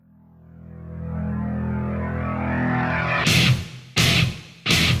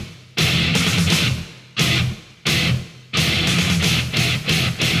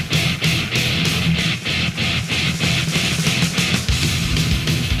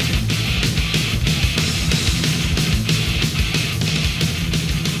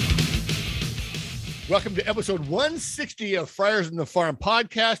Welcome to episode 160 of Friars in the Farm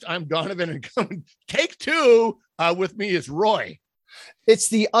podcast. I'm Donovan, and coming take two with me is Roy. It's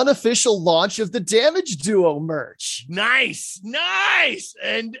the unofficial launch of the Damage Duo merch. Nice.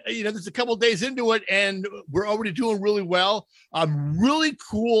 And, there's a couple days into it, and we're already doing really well. Really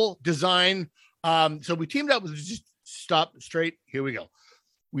cool design. So we teamed up with, just stop straight. Here we go.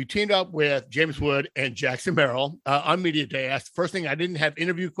 We teamed up with James Wood and Jackson Merrill on Media Day. I asked, first thing, I didn't have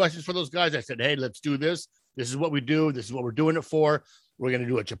interview questions for those guys. I said, hey, let's do this. This is what we do. This is what we're doing it for. We're going to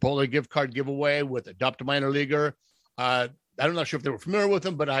do a Chipotle gift card giveaway with Adopt a Minor Leaguer. I'm not sure if they were familiar with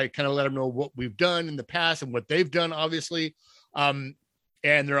them, but I kind of let them know what we've done in the past and what they've done, obviously. And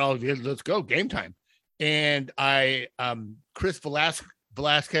they're all, let's go, game time. And Chris Velasco,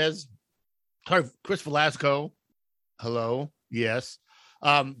 hello, yes.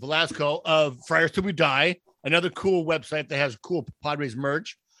 Velasco of Friars Till We Die, another cool website that has cool Padres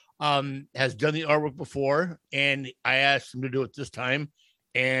merch, has done the artwork before, and I asked him to do it this time,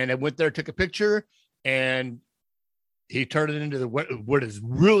 and I went there, took a picture, and he turned it into what is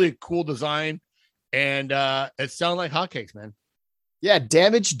really cool design, and it sounded like hotcakes, man. Yeah,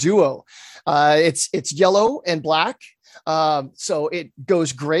 Damage Duo. It's yellow and black. So it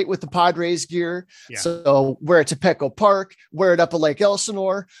goes great with the Padres gear. Yeah. So wear it to Petco Park, wear it up at Lake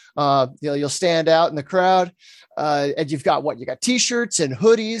Elsinore. You'll stand out in the crowd. And you've got you got t-shirts and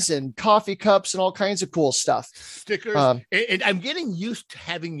hoodies and coffee cups and all kinds of cool stuff. Stickers. And I'm getting used to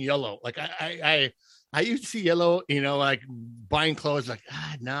having yellow. Like I used to see yellow, like buying clothes, like,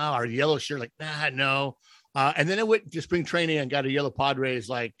 no, or yellow shirt, like, no. And then I went to spring training and got a yellow Padres,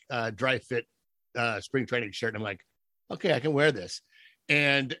 dry fit spring training shirt. And I'm like, okay, I can wear this.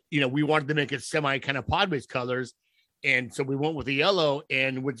 And, we wanted to make it semi kind of Padres colors. And so we went with the yellow,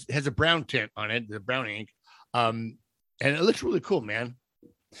 and which has a brown tint on it, the brown ink. And it looks really cool, man.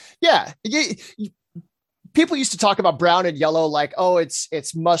 Yeah. People used to talk about brown and yellow, like, oh,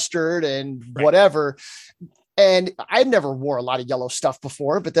 it's mustard and whatever. And I never wore a lot of yellow stuff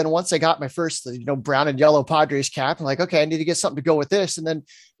before, but then once I got my first, brown and yellow Padres cap, I'm like, okay, I need to get something to go with this. And then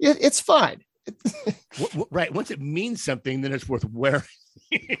it's fine. Right. Once it means something, then it's worth wearing.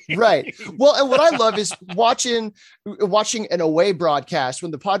 Right. Well, and what I love is watching an away broadcast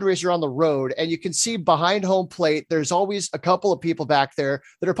when the Padres are on the road, and you can see behind home plate, there's always a couple of people back there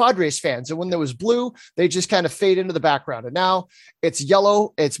that are Padres fans. And when there was blue, they just kind of fade into the background. And now it's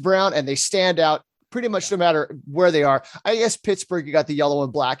yellow, it's brown, and they stand out pretty much no matter where they are. I guess Pittsburgh, you got the yellow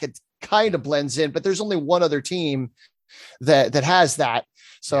and black. It kind of blends in, but there's only one other team that has that.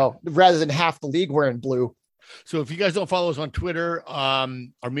 So rather than half the league wearing blue. So if you guys don't follow us on Twitter, or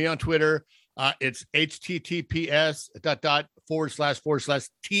me on Twitter, it's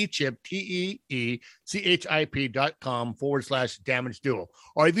https://teechip, teechip.com/damage duo.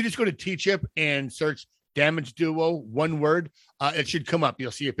 Or if you just go to Teechip and search Damage Duo, one word, it should come up.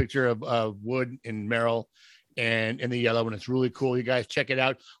 You'll see a picture of Wood and Merrill and in the yellow, and it's really cool. You guys check it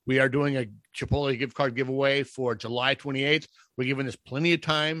out. We are doing a Chipotle gift card giveaway for July 28th. We're giving this plenty of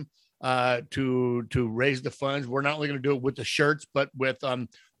time to raise the funds. We're not only going to do it with the shirts, but with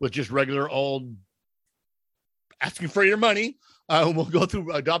just regular old asking for your money. We'll go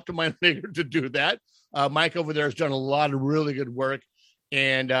through Adopt a Minor Leaguer to do that. Mike over there has done a lot of really good work,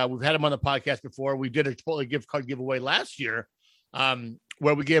 and we've had him on the podcast before. We did a Chipotle gift card giveaway last year,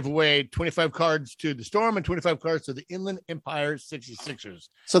 where we gave away 25 cards to the Storm and 25 cards to the Inland Empire 66ers.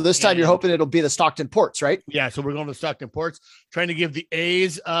 So this time you're hoping it'll be the Stockton Ports, right? Yeah. So we're going to Stockton Ports, trying to give the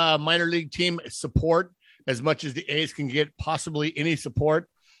A's minor league team support as much as the A's can get possibly any support.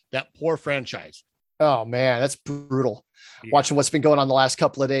 That poor franchise. Oh man, that's brutal. Yeah. Watching what's been going on the last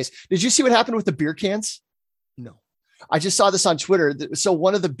couple of days. Did you see what happened with the beer cans? No. I just saw this on Twitter. So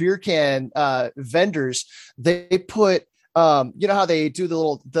one of the beer can vendors, they put, how they do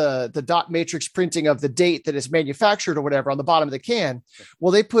the dot matrix printing of the date that is manufactured or whatever on the bottom of the can.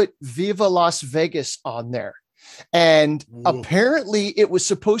 Well, they put Viva Las Vegas on there. And apparently it was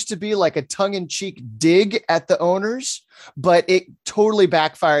supposed to be like a tongue-in-cheek dig at the owners, but it totally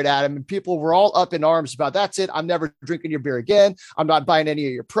backfired at them. And people were all up in arms about, that's it. I'm never drinking your beer again. I'm not buying any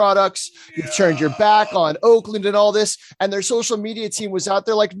of your products. You've turned your back on Oakland and all this. And their social media team was out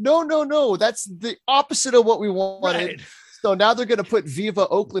there like, no, that's the opposite of what we wanted. Right. So now they're going to put Viva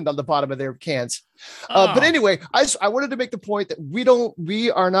Oakland on the bottom of their cans. But anyway, I wanted to make the point that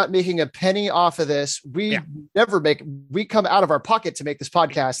we are not making a penny off of this. We come out of our pocket to make this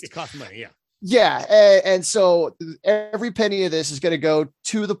podcast. It costs money. Yeah. Yeah. And so every penny of this is going to go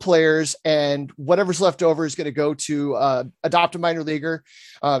to the players, and whatever's left over is going to go to Adopt a Minor Leaguer.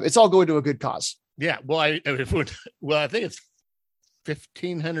 It's all going to a good cause. Yeah. Well, I think it's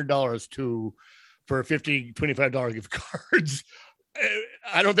 $1,500 to for $25 gift cards.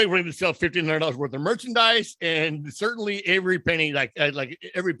 I don't think we're going to sell $1,500 worth of merchandise, and certainly every penny, like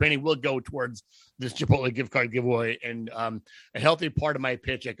every penny, will go towards this Chipotle gift card giveaway. And a healthy part of my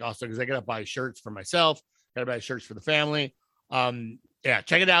paycheck also, because I got to buy shirts for myself, got to buy shirts for the family. Yeah,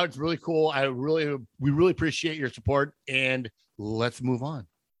 check it out. It's really cool. We really appreciate your support, and let's move on.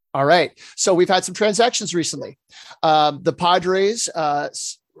 All right. So we've had some transactions recently. The Padres,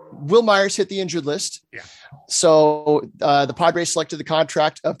 Will Myers hit the injured list. Yeah. So the Padres selected the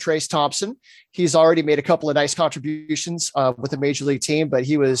contract of Trayce Thompson. He's already made a couple of nice contributions with a major league team, but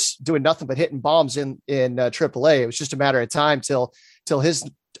he was doing nothing but hitting bombs in AAA. It was just a matter of time till his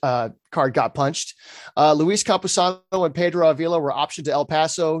card got punched. Luis Campusano and Pedro Avila were optioned to El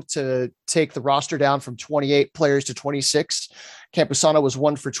Paso to take the roster down from 28 players to 26. Campusano was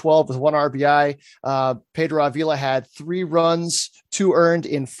 1 for 12 with 1 RBI. Pedro Avila had 3 runs, 2 earned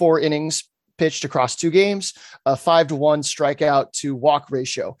in 4 innings pitched across 2 games, a 5-to-1 strikeout to walk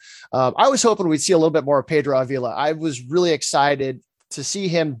ratio. I was hoping we'd see a little bit more of Pedro Avila. I was really excited to see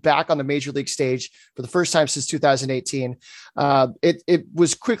him back on the major league stage for the first time since 2018. It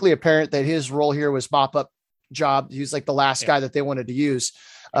was quickly apparent that his role here was mop up job. He was like the last guy that they wanted to use.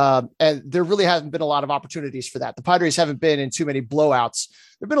 And there really hasn't been a lot of opportunities for that. The Padres haven't been in too many blowouts.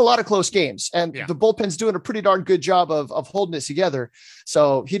 There've been a lot of close games, and the bullpen's doing a pretty darn good job of holding it together.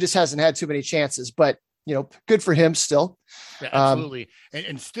 So he just hasn't had too many chances, but good for him still. Yeah, absolutely.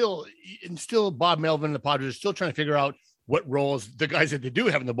 And still Bob Melvin and the Padres are still trying to figure out what roles the guys that they do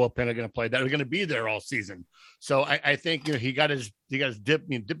have in the bullpen are going to play, that are going to be there all season. So I think, he got his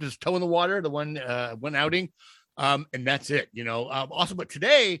dipped his toe in the water, the one outing. And that's it, also, but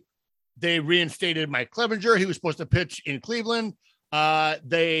today they reinstated Mike Clevenger. He was supposed to pitch in Cleveland.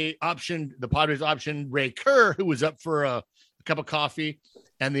 The Padres optioned Ray Kerr, who was up for a cup of coffee,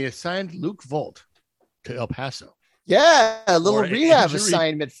 and they assigned Luke Vogt to El Paso. Yeah. A little rehab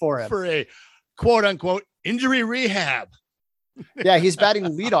assignment for him, for a quote unquote injury rehab. Yeah. He's batting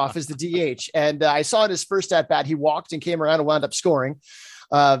leadoff as the DH. And I saw in his first at bat, he walked and came around and wound up scoring.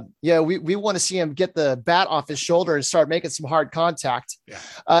 We want to see him get the bat off his shoulder and start making some hard contact. Yeah.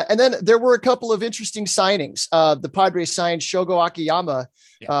 And then there were a couple of interesting signings. The Padres signed Shogo Akiyama,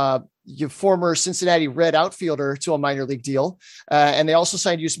 former Cincinnati Red outfielder, to a minor league deal. And they also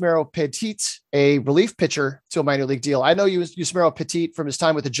signed Yusmeiro Petit, a relief pitcher, to a minor league deal. I know Yusmeiro Petit from his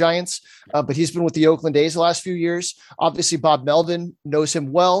time with the Giants, but he's been with the Oakland A's the last few years. Obviously, Bob Melvin knows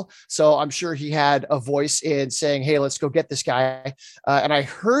him well, so I'm sure he had a voice in saying, hey, let's go get this guy. And I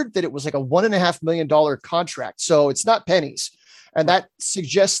heard that it was like a $1.5 million contract, so it's not pennies. And that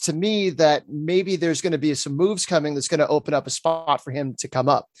suggests to me that maybe there's going to be some moves coming that's going to open up a spot for him to come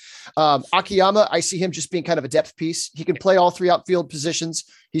up. Akiyama, I see him just being kind of a depth piece. He can play all 3 outfield positions.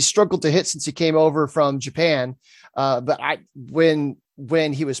 He's struggled to hit since he came over from Japan. But when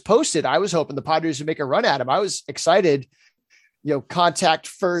he was posted, I was hoping the Padres would make a run at him. I was excited, contact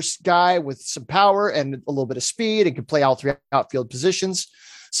first guy with some power and a little bit of speed, and can play all 3 outfield positions.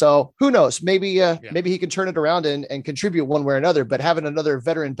 So who knows? Maybe he can turn it around and contribute one way or another. But having another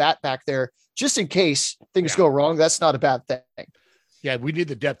veteran bat back there, just in case things go wrong, that's not a bad thing. Yeah, we need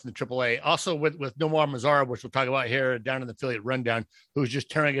the depth in the AAA. Also with Nomar Mazara, which we'll talk about here down in the affiliate rundown, who's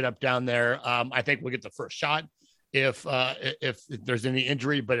just tearing it up down there. I think we'll get the first shot if there's any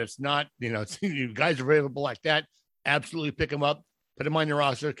injury, but it's not. Guys are available like that. Absolutely pick them up, put them on your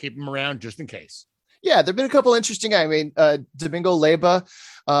roster, keep them around just in case. Yeah, there've been a couple interesting. Domingo Leyba,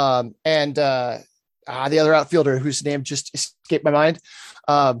 and the other outfielder whose name just escaped my mind.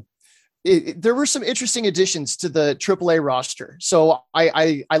 There were some interesting additions to the AAA roster, so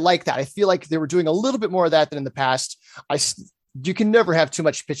I like that. I feel like they were doing a little bit more of that than in the past. You can never have too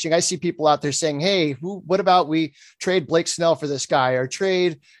much pitching. I see people out there saying, "Hey, what about we trade Blake Snell for this guy, or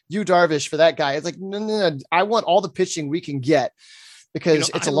trade Yu Darvish for that guy?" It's like, no. I want all the pitching we can get because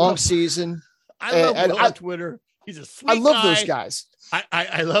it's a long season. I love Will on Twitter. He's a sweet guy. I love those guys.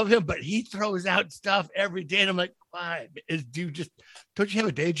 I love him, but he throws out stuff every day. And I'm like, why? Don't you have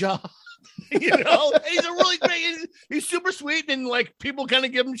a day job? He's a really great, he's super sweet. And like people kind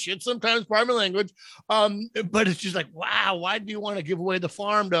of give him shit sometimes, pardon my language. But it's just like, wow, why do you want to give away the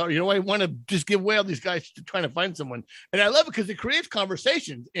farm? I want to just give away all these guys trying to find someone. And I love it because it creates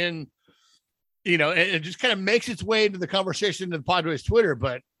conversations and, it just kind of makes its way into the conversation in the Padres Twitter.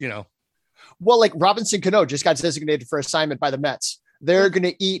 But, well, like Robinson Cano just got designated for assignment by the Mets. They're going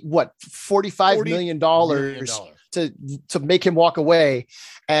to eat $45 million to make him walk away.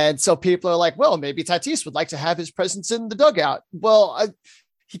 And so people are like, well, maybe Tatis would like to have his presence in the dugout. Well,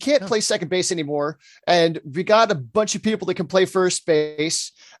 He can't play second base anymore. And we got a bunch of people that can play first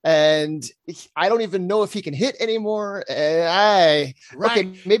base. And I don't even know if he can hit anymore. Okay,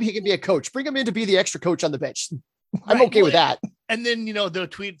 maybe he can be a coach. Bring him in to be the extra coach on the bench. I'm okay with that. And then, the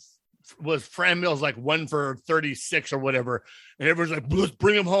tweet was Fran Mills like 1 for 36 or whatever. And everyone's like, let's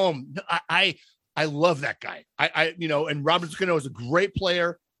bring him home. I love that guy. And Robinson Cano is a great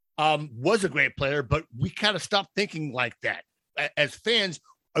player, was a great player, but we kind of stopped thinking like that. As fans,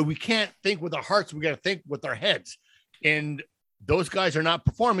 we can't think with our hearts. We got to think with our heads. And those guys are not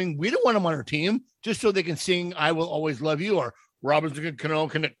performing. We don't want them on our team just so they can sing "I Will Always Love You" or Robinson Cano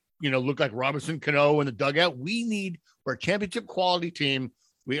can, look like Robinson Cano in the dugout. We're a championship quality team.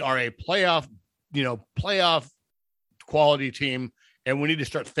 We are a playoff quality team. And we need to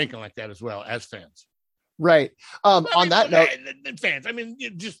start thinking like that as well as fans. Right. On that note, fans,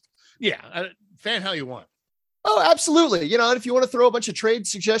 fan how you want. Oh, absolutely. And if you want to throw a bunch of trade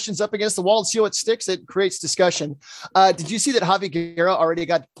suggestions up against the wall and see what sticks, it creates discussion. Did you see that Javi Guerra already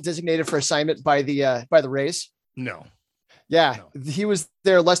got designated for assignment by the Rays? No. Yeah, no. He was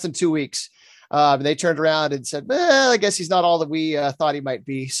there less than 2 weeks. They turned around and said, I guess he's not all that we thought he might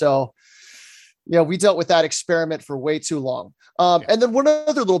be. So, we dealt with that experiment for way too long. And then one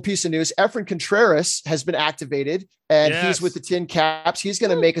other little piece of news, Efren Contreras has been activated and he's with the Tin Caps. He's going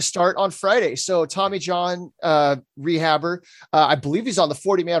to make a start on Friday. So Tommy John, rehabber, I believe he's on the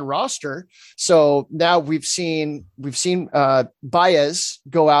 40-man roster. So now we've seen Baez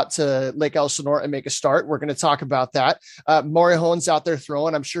go out to Lake Elsinore and make a start. We're going to talk about that. Morejon's out there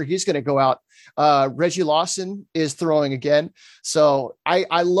throwing. I'm sure he's going to go out. Reggie Lawson is throwing again. So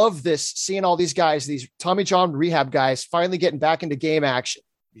I love this, seeing all these guys, these Tommy John rehab guys finally getting back into game action.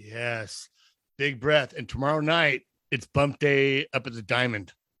 Yes. Big breath. And tomorrow night it's bump day up at the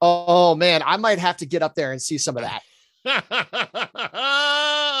Diamond. Oh man, I might have to get up there and see some of that.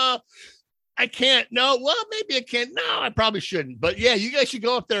 I can't. No. Well, maybe I can't. No, I probably shouldn't, but yeah, you guys should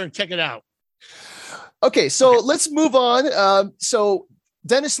go up there and check it out. Okay. So let's move on. So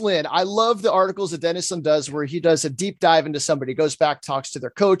Dennis Lin, I love the articles that Dennis Lin does where he does a deep dive into somebody, goes back, talks to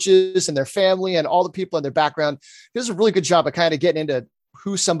their coaches and their family and all the people in their background. He does a really good job of kind of getting into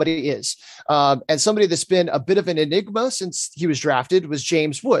who somebody is. And somebody that's been a bit of an enigma since he was drafted was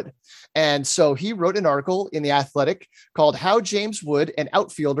James Wood. And so he wrote an article in The Athletic called "How James Wood, an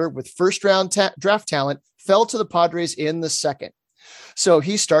Outfielder with First Round Draft Talent, Fell to the Padres in the Second." So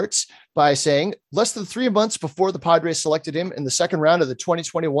he starts by saying, less than 3 months before the Padres selected him in the second round of the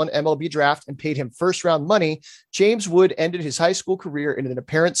 2021 MLB draft and paid him first round money, James Wood ended his high school career in an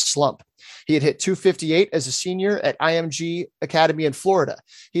apparent slump. He had hit .258 as a senior at IMG Academy in Florida.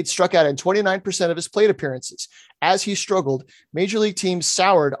 He'd struck out in 29% of his plate appearances. As he struggled, major league teams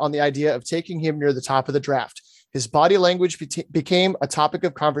soured on the idea of taking him near the top of the draft. His body language became a topic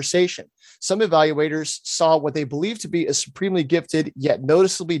of conversation. Some evaluators saw what they believed to be a supremely gifted yet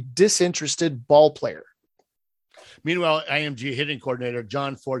noticeably disinterested ball player. Meanwhile, IMG hitting coordinator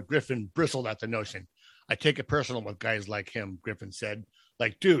John Ford Griffin bristled at the notion. "I take it personal with guys like him," Griffin said.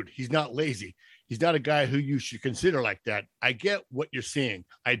 "Like, dude, he's not lazy. He's not a guy who you should consider like that. I get what you're seeing.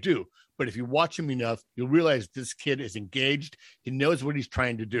 I do. But if you watch him enough, you'll realize this kid is engaged. He knows what he's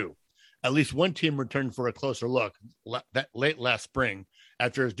trying to do." At least one team returned for a closer look that late last spring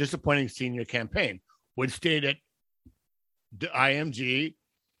after his disappointing senior campaign. Wood stayed at the IMG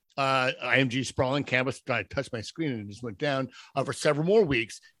sprawling campus. I touched my screen and it just went down for several more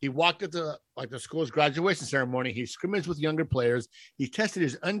weeks. He walked at the school's graduation ceremony. He scrimmaged with younger players. He tested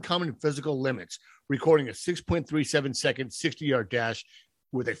his uncommon physical limits, recording a 6.37 second 60-yard dash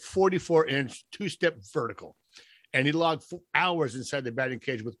with a 44-inch two-step vertical. And he logged hours inside the batting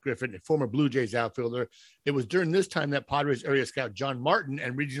cage with Griffin, a former Blue Jays outfielder. It was during this time that Padres area scout John Martin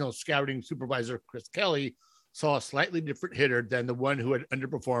and regional scouting supervisor Chris Kelly saw a slightly different hitter than the one who had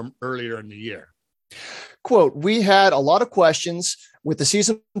underperformed earlier in the year. Quote, "We had a lot of questions with the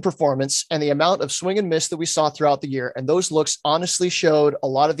season performance and the amount of swing and miss that we saw throughout the year. And those looks honestly showed a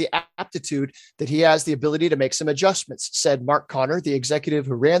lot of the aptitude that he has the ability to make some adjustments," said Mark Connor, the executive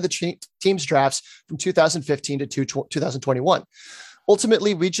who ran the team's drafts from 2015 to 2021.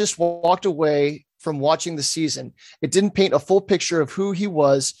 "Ultimately, we just walked away from watching the season. It didn't paint a full picture of who he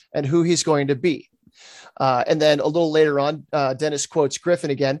was and who he's going to be." And then a little later on, Dennis quotes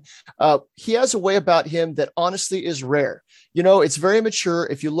Griffin again. "He has a way about him that honestly is rare. It's very mature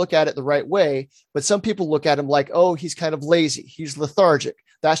if you look at it the right way, but some people look at him like, oh, he's kind of lazy. He's lethargic.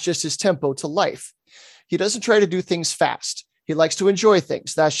 That's just his tempo to life. He doesn't try to do things fast. He likes to enjoy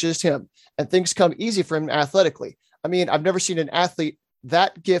things. That's just him. And things come easy for him athletically. I mean, I've never seen an athlete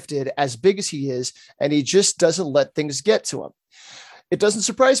that gifted as big as he is, and he just doesn't let things get to him." It doesn't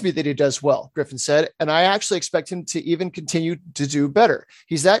surprise me that he does well, Griffin said, and I actually expect him to even continue to do better.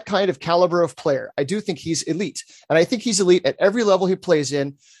 He's that kind of caliber of player. I do think he's elite, and I think he's elite at every level he plays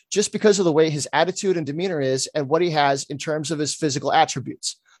in just because of the way his attitude and demeanor is and what he has in terms of his physical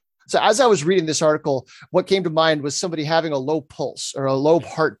attributes. So as I was reading this article, what came to mind was somebody having a low pulse or a low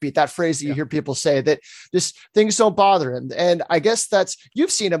heartbeat, that phrase that you hear people say, that just things don't bother him. And I guess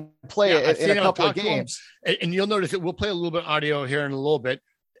you've seen him play in a couple of games. And you'll notice that we'll play a little bit of audio here in a little bit.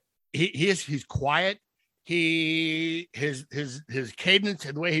 He's quiet. His cadence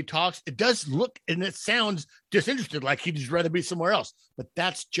and the way he talks, it does look and it sounds disinterested, like he'd just rather be somewhere else. But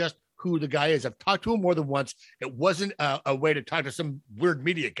that's just who the guy is. I've talked to him more than once. It wasn't a way to talk to some weird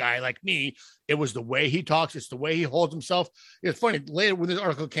media guy like me. It was the way he talks. It's the way he holds himself. It's funny. Later when this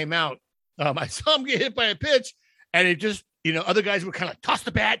article came out, I saw him get hit by a pitch, and it just, other guys would kind of toss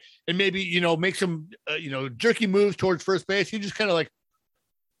the bat and maybe, make some, jerky moves towards first base. He just kind of like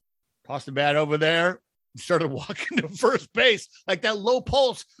tossed the bat over there and started walking to first base. Like that low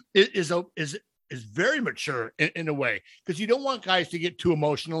pulse is very mature in a way, because you don't want guys to get too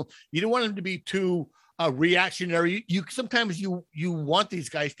emotional. You don't want them to be too reactionary. Sometimes you want these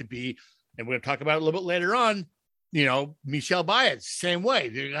guys to be, and we're going to talk about it a little bit later on, Michel Baez, same way.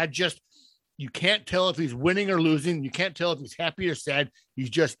 You can't tell if he's winning or losing. You can't tell if he's happy or sad. He's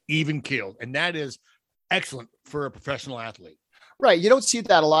just even keeled. And that is excellent for a professional athlete. Right. You don't see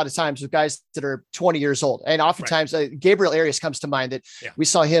that a lot of times with guys that are 20 years old. And oftentimes Gabriel Arias comes to mind, that we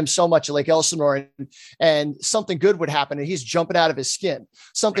saw him so much at Lake Elsinore, and something good would happen and he's jumping out of his skin.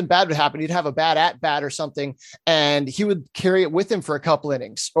 Something bad would happen. He'd have a bad at bat or something, and he would carry it with him for a couple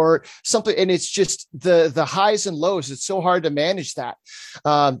innings or something. And it's just the highs and lows. It's so hard to manage that.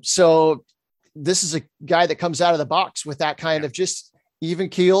 So this is a guy that comes out of the box with that kind of just even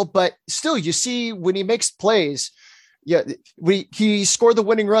keel, but still you see when he makes plays. Yeah, he scored the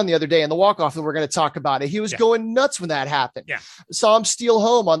winning run the other day in the walk-off that we're going to talk about it. He was going nuts when that happened. Yeah. Saw him steal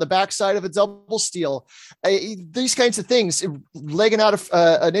home on the backside of a double steal. These kinds of things, legging out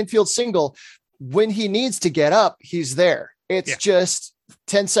an infield single. When he needs to get up, he's there. It's just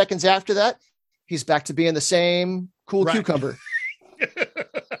 10 seconds after that, he's back to being the same cool cucumber.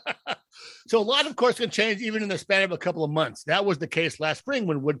 So a lot, of course, can change even in the span of a couple of months. That was the case last spring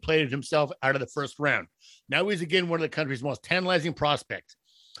when Wood played himself out of the first round. Now he's again one of the country's most tantalizing prospects.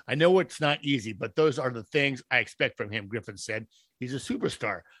 I know it's not easy, but those are the things I expect from him, Griffin said. He's a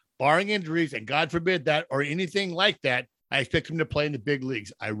superstar. Barring injuries, and God forbid that or anything like that, I expect him to play in the big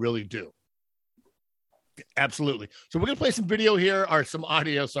leagues. I really do. Absolutely. So we're going to play some video here, or some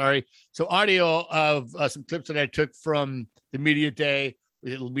audio, sorry. So audio of some clips that I took from the media day.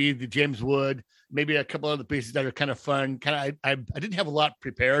 It'll be the James Wood, maybe a couple other pieces that are kind of fun. I didn't have a lot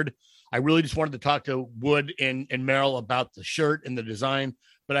prepared. I really just wanted to talk to Wood and Merrill about the shirt and the design,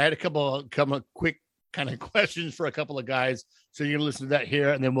 but I had a couple of quick kind of questions for a couple of guys. So you're going to listen to that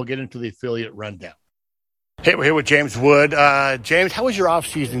here, and then we'll get into the affiliate rundown. Hey, we're here with James Wood. James, how was your off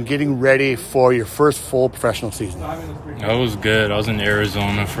season getting ready for your first full professional season? It was good. I was in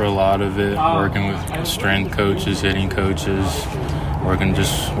Arizona for a lot of it, working with strength coaches, hitting coaches, working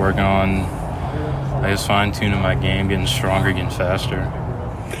on, I guess, fine-tuning my game, getting stronger, getting faster.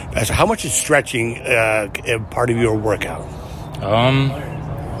 So how much is stretching part of your workout? A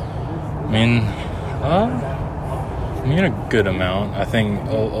good amount. I think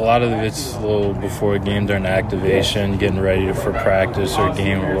a lot of it's a little before a game during activation, getting ready for practice or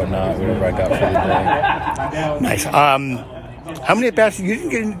game or whatnot, whatever I got for the day. Nice. How many at-bats you didn't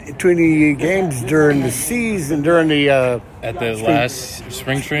get into any games during the season, during the at the last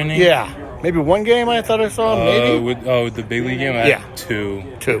spring training? Yeah. Maybe one game I thought I saw, maybe? With the big league game? I had two.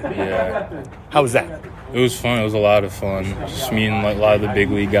 Yeah. How was that? It was fun. It was a lot of fun. Just meeting a lot of the big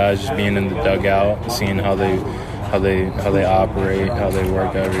league guys, just being in the dugout, seeing how they operate, how they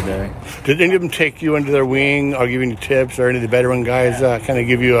work every day. Did any of them take you under their wing or give you tips, or any of the veteran guys kind of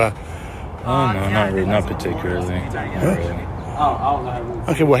give you a... Oh, no, not really, not particularly. Not really.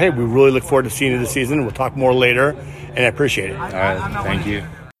 Okay, well, hey, we really look forward to seeing you this season. We'll talk more later, and I appreciate it. All right, thank you.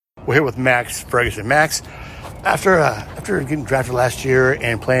 We're here with Max Ferguson. Max, after getting drafted last year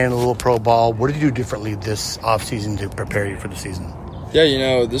and playing a little pro ball, what did you do differently this offseason to prepare you for the season?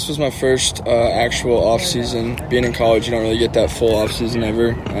 Yeah, this was my first actual off-season. Being in college, you don't really get that full off-season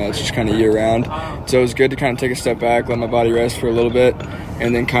ever. It's just kind of year-round. So it was good to kind of take a step back, let my body rest for a little bit,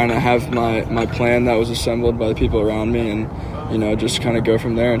 and then kind of have my plan that was assembled by the people around me, and, just kind of go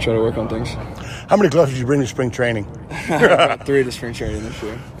from there and try to work on things. How many gloves did you bring to spring training? About 3 to spring training this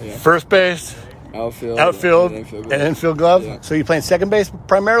year. Yeah. First base, Outfield and infield glove. Yeah. So you playing second base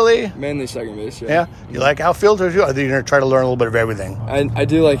primarily? Mainly second base, Yeah. You like outfield, or are you going to try to learn a little bit of everything? I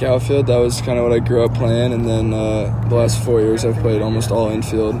do like outfield. That was kind of what I grew up playing, and then the last 4 years I've played almost all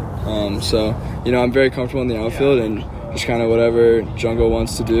infield. So, I'm very comfortable in the outfield, and just kind of whatever Jungle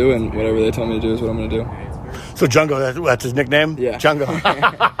wants to do and whatever they tell me to do is what I'm going to do. So Jungle, that's his nickname? Yeah. Jungle.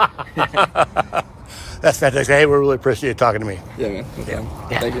 That's fantastic. Hey, we really appreciate you talking to me. Yeah, man. No problem.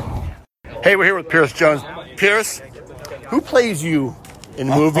 Thank you. Hey, we're here with Pierce Jones. Pierce, who plays you in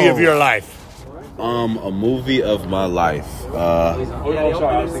the movie of your life? A movie of my life. I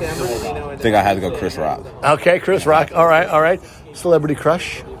think I had to go Chris Rock. Okay, Chris Rock. All right. Celebrity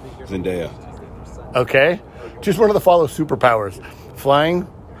crush? Zendaya. Okay. Choose one of the following superpowers. Flying,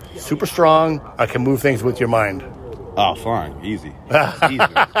 super strong, I can move things with your mind. Oh, fine. Easy.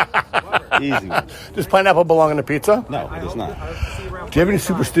 Easy. Does pineapple belong in a pizza? No, it does not. Do you have any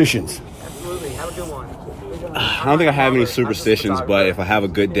superstitions? I don't think I have any superstitions, but if I have a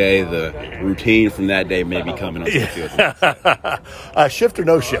good day, the routine from that day may be coming up to the field. Shift or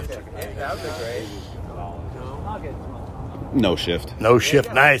no shift? No shift. No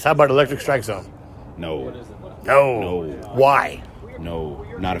shift. Nice. How about electric strike zone? No. Why? No.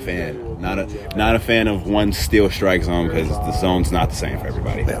 Not a fan. Not a fan of one steel strike zone because the zone's not the same for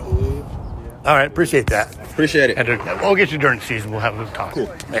everybody. Yeah. All right. Appreciate that. Appreciate it. And we'll get you during the season. We'll have a talk. Cool.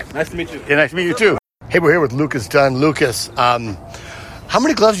 Yeah. Nice to meet you. Yeah, nice to meet you too. Hey, we're here with Lucas Dunn. Lucas, how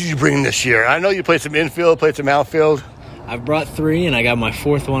many gloves did you bring this year? I know you played some infield, played some outfield. I've brought 3, and I got my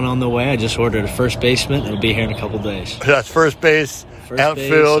 4th one on the way. I just ordered a first baseman. It'll be here in a couple days. That's first base,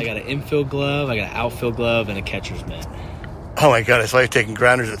 outfield. Base, I got an infield glove, I got an outfield glove, and a catcher's mitt. Oh my God! I saw you taking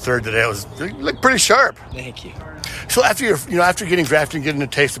grounders at third today. You look pretty sharp. Thank you. So after getting drafted and getting a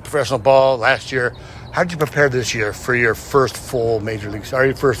taste of professional ball last year, how did you prepare this year for your first full minor league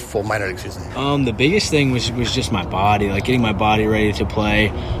season? The biggest thing was just my body, like getting my body ready to play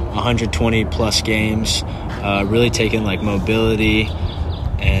 120 plus games. Really taking like mobility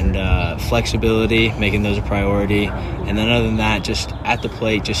and flexibility, making those a priority. And then other than that, just at the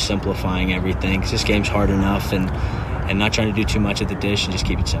plate, just simplifying everything because this game's hard enough and not trying to do too much at the dish and just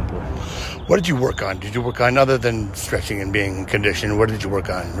keep it simple. What did you work on? Did you work on, other than stretching and being conditioned, what did you work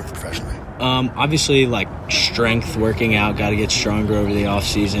on professionally? Obviously, like strength, working out, got to get stronger over the off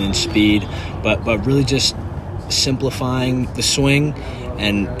season and speed, but really just simplifying the swing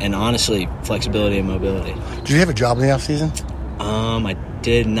and honestly, flexibility and mobility. Did you have a job in the off season? I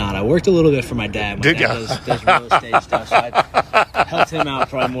did not. I worked a little bit for my dad. My dad does real estate stuff, so I helped him out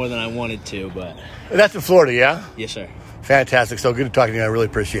probably more than I wanted to. But that's in Florida, yeah? Yes, sir. Fantastic. So good to talk to you. I really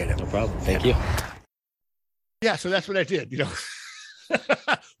appreciate it. No problem. Thank you. Yeah, so that's what I did,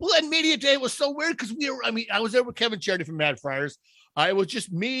 Well, and media day was so weird because I was there with Kevin Charity from Mad Friars. It was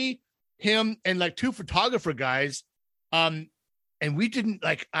just me, him, and like 2 photographer guys. And we didn't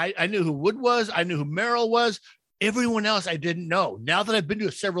I knew who Wood was. I knew who Merrill was. Everyone else I didn't know. Now that I've been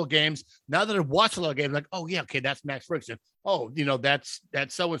to several games, now that I've watched a lot of games, like, oh yeah, okay, that's Max Frickson. Oh, that's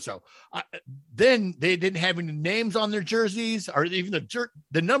so-and-so. Then they didn't have any names on their jerseys, or even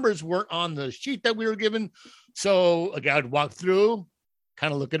the numbers weren't on the sheet that we were given. So a guy would walk through,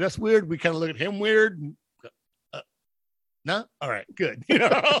 kind of look at us weird. We kind of look at him weird. No? All right, good.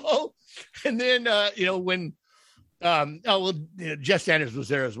 And then, when Jeff Sanders was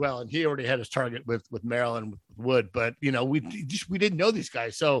there as well, and he already had his target with Merrill and with Wood, but we didn't know these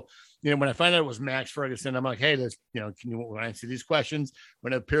guys. So when I found out it was Max Ferguson, I'm like, hey, let's can you answer these questions?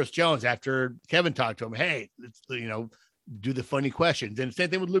 When Pierce Jones, after Kevin talked to him, hey, let's do the funny questions. And same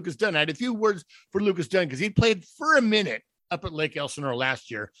thing with Lucas Dunn. I had a few words for Lucas Dunn because he played for a minute up at Lake Elsinore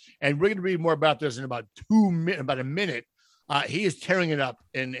last year, and we're going to read more about this in about a minute. He is tearing it up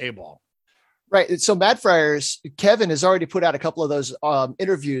in A-ball. Right. So Mad Friars, Kevin has already put out a couple of those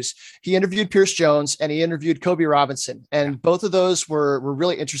interviews. He interviewed Pierce Jones and he interviewed Kobe Robinson. And both of those were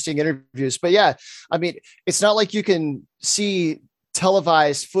really interesting interviews. But yeah, I mean, it's not like you can see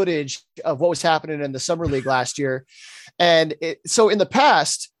televised footage of what was happening in the summer league last year. And so in the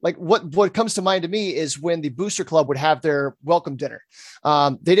past, like what comes to mind to me is when the Booster Club would have their welcome dinner.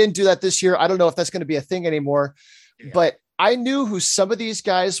 They didn't do that this year. I don't know if that's going to be a thing anymore, but I knew who some of these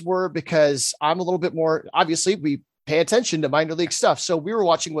guys were because I'm a little bit more, obviously we pay attention to minor league stuff. So we were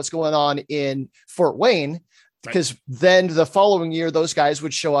watching what's going on in Fort Wayne because then the following year, those guys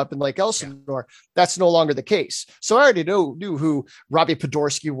would show up in Lake Elsinore. Yeah. That's no longer the case. So I already knew who Robbie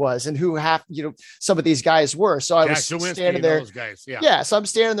Podorsky was and who some of these guys were. So I was standing there. Those guys. Yeah. So I'm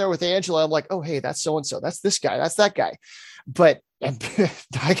standing there with Angela. I'm like, oh, hey, that's so-and-so. That's this guy. That's that guy. But And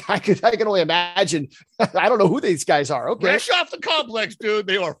I can only imagine. I don't know who these guys are. Okay. Fresh off the complex, dude.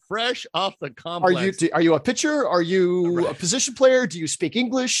 They are fresh off the complex. Are you a pitcher? Are you a position player? Do you speak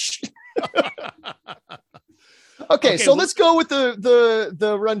English? Okay, so let's go with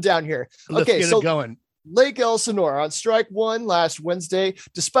the rundown here. Let's get it going. Lake Elsinore on strike one last Wednesday.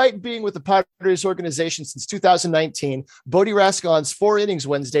 Despite being with the Padres organization since 2019, Bodie Rascon's 4 innings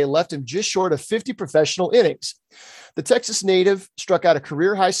Wednesday left him just short of 50 professional innings. The Texas native struck out a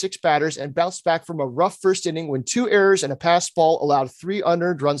career-high 6 batters and bounced back from a rough first inning when 2 errors and a passed ball allowed 3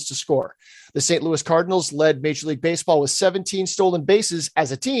 unearned runs to score. The St. Louis Cardinals led Major League Baseball with 17 stolen bases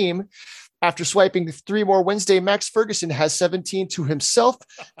as a team. After swiping 3 more Wednesday, Max Ferguson has 17 to himself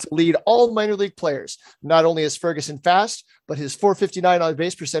to lead all minor league players. Not only is Ferguson fast, but his .459 on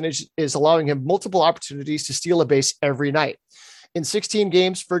base percentage is allowing him multiple opportunities to steal a base every night. In 16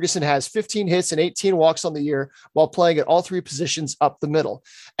 games, Ferguson has 15 hits and 18 walks on the year while playing at all 3 positions up the middle.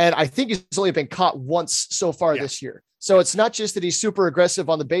 And I think he's only been caught once so far this year. So it's not just that he's super aggressive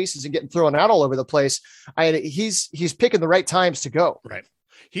on the bases and getting thrown out all over the place. He's picking the right times to go. Right.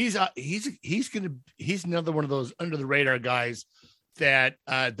 He's another one of those under the radar guys that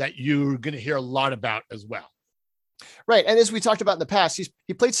you're going to hear a lot about as well. Right. And as we talked about in the past,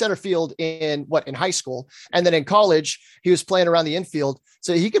 he played center field in high school. And then in college, he was playing around the infield.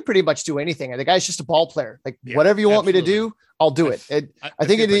 So he could pretty much do anything. And the guy's just a ball player. Like whatever you want me to do, I'll do it. And I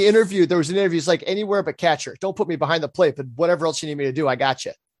think in the interview, there was an interview. It's like anywhere but catcher. Don't put me behind the plate, but whatever else you need me to do, I got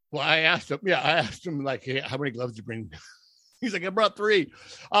you. Well, I asked him like, hey, how many gloves did you bring? He's like, I brought 3.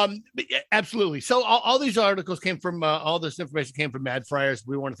 Absolutely. So all these articles came from, all this information came from Mad Friars.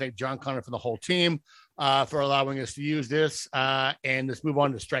 We want to thank John Connor for the whole team for allowing us to use this. And let's move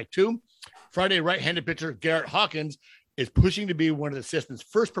on to strike 2. Friday, right-handed pitcher Garrett Hawkins is pushing to be one of the system's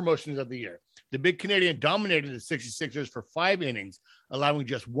first promotions of the year. The big Canadian dominated the 66ers for 5 innings, allowing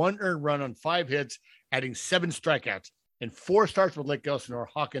just 1 earned run on 5 hits, adding 7 strikeouts. In 4 starts with Lake Elsinore,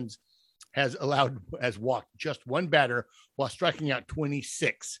 Hawkins has walked just 1 batter while striking out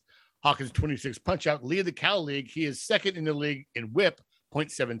 26. Hawkins' 26 punch-out lead the Cal League. He is second in the league in whip,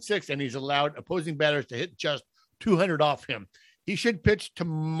 .76, and he's allowed opposing batters to hit just 200 off him. He should pitch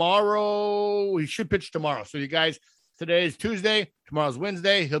tomorrow. So you guys, today is Tuesday. Tomorrow's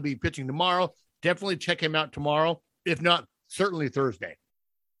Wednesday. He'll be pitching tomorrow. Definitely check him out tomorrow. If not, certainly Thursday.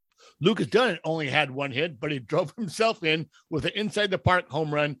 Lucas Dunn only had 1 hit, but he drove himself in with an inside the park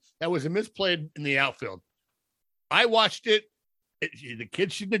home run that was a misplayed in the outfield. I watched it. The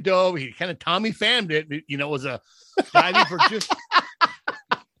kid shouldn't have dove. He kind of Tommy Phammed it. It was a diving for just.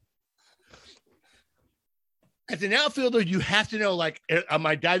 As an outfielder, you have to know, like, am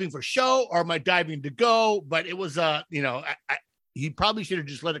I diving for show or am I diving to go? But it was, he probably should have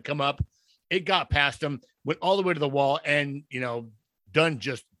just let it come up. It got past him, went all the way to the wall, and, Dunn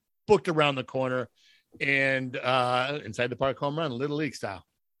just booked around the corner and inside the park home run, Little League style.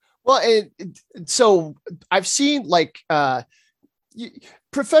 Well, so I've seen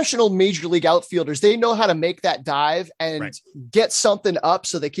professional major league outfielders. They know how to make that dive and get something up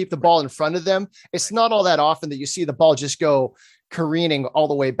so they keep the ball in front of them. It's not all that often that you see the ball just go careening all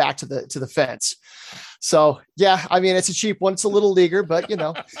the way back to the fence. So, yeah, I mean, it's a cheap one. It's a little leaguer, but,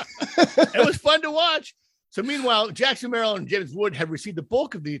 It was fun to watch. So meanwhile, Jackson Merrill and James Wood have received the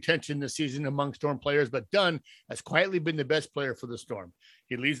bulk of the attention this season among Storm players, but Dunn has quietly been the best player for the Storm.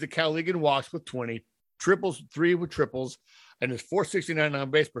 He leads the Cal League in walks with 20, triples 3 with triples, and his .469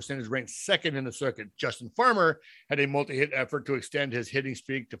 on base percentage ranked 2nd in the circuit. Justin Farmer had a multi-hit effort to extend his hitting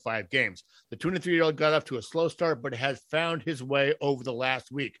streak to 5 games. The 23-year-old got off to a slow start, but has found his way over the last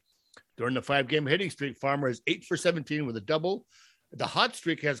week. During the 5-game hitting streak, Farmer is 8 for 17 with a double. The hot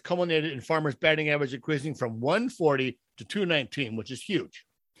streak has culminated in Farmer's batting average increasing from 140 to 219, which is huge.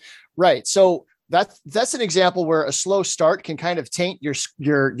 Right. So that's an example where a slow start can kind of taint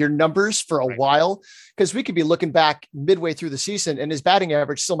your numbers for a while, because we could be looking back midway through the season and his batting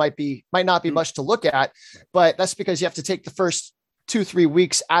average still might not be much to look at, but that's because you have to take the first 2-3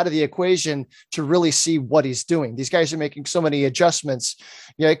 weeks out of the equation to really see what he's doing. These guys are making so many adjustments.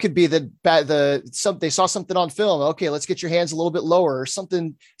 It could be they saw something on film. Okay, let's get your hands a little bit lower, or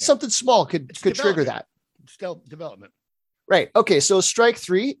something small could trigger that. Still development. Right. Okay. So strike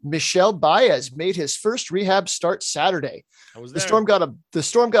 3, Michel Baez made his first rehab start Saturday. The Storm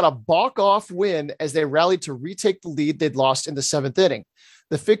got a balk-off win as they rallied to retake the lead they'd lost in the 7th inning.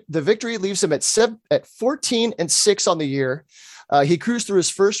 The victory leaves him at 14-6 on the year. He cruised through his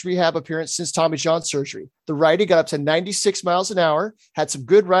first rehab appearance since Tommy John surgery. The righty got up to 96 miles an hour, had some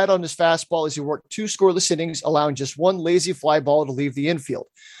good ride on his fastball as he worked 2 scoreless innings, allowing just 1 lazy fly ball to leave the infield.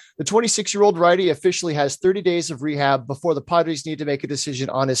 The 26-year-old righty officially has 30 days of rehab before the Padres need to make a decision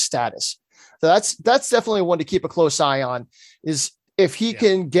on his status. So that's definitely one to keep a close eye on, is if he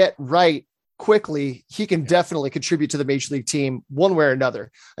can get right quickly, he can definitely contribute to the major league team one way or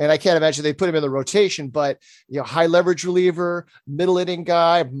another. And I can't imagine they put him in the rotation, but high leverage reliever, middle inning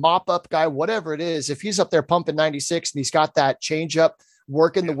guy, mop up guy, whatever it is, if he's up there pumping 96 and he's got that change up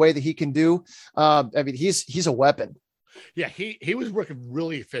working the way that he can do, he's a weapon. Yeah, he was working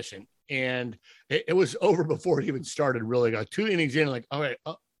really efficient, and it was over before he even started. Really got 2 innings in, like, all right,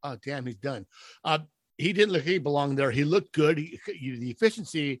 oh damn, he's done. He didn't look like he belonged there. He looked good. The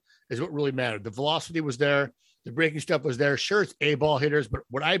efficiency is what really mattered. The velocity was there. The breaking stuff was there. Sure, it's A-ball hitters, but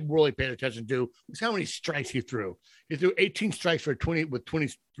what I really paid attention to was how many strikes he threw. He threw 18 strikes for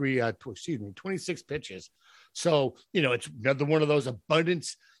 26 pitches. So, it's another one of those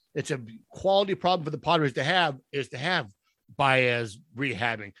abundance. It's a quality problem for the Padres to have Baez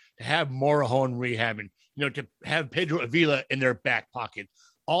rehabbing, to have Morejon rehabbing, to have Pedro Avila in their back pocket.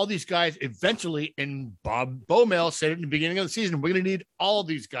 All these guys eventually, and Bob Baumel said it in the beginning of the season, we're going to need all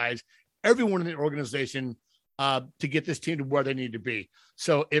these guys, everyone in the organization, to get this team to where they need to be.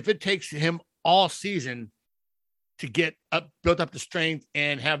 So if it takes him all season to get built up the strength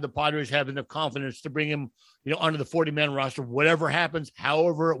and have the Padres have enough confidence to bring him, onto the 40-man roster, whatever happens,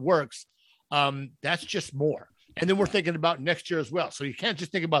 however it works, that's just more. And then we're thinking about next year as well. So you can't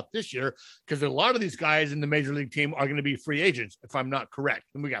just think about this year, because a lot of these guys in the major league team are going to be free agents, if I'm not correct.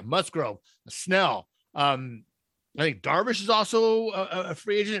 And we got Musgrove, Snell. I think Darvish is also a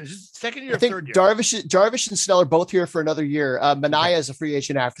free agent. Is this second year or third year? Darvish and Snell are both here for another year. Manaea is a free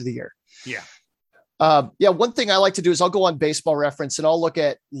agent after the year. Yeah. One thing I like to do is I'll go on Baseball Reference and I'll look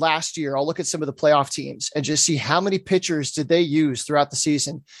at last year. I'll look at some of the playoff teams and just see how many pitchers did they use throughout the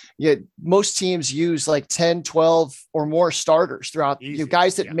season. Most teams use like 10, 12 or more starters throughout,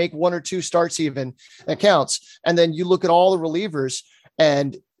 guys that make 1 or 2 starts even, that counts. And then you look at all the relievers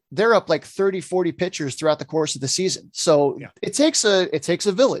and they're up like 30, 40 pitchers throughout the course of the season. So it takes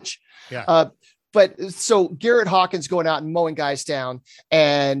a village. Yeah. But so Garrett Hawkins going out and mowing guys down,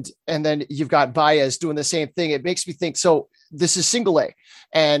 and then you've got Baez doing the same thing. It makes me think, so this is single A.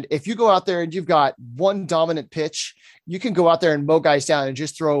 And if you go out there and you've got one dominant pitch, you can go out there and mow guys down and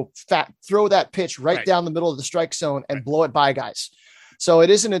just throw that pitch right down the middle of the strike zone and blow it by guys. So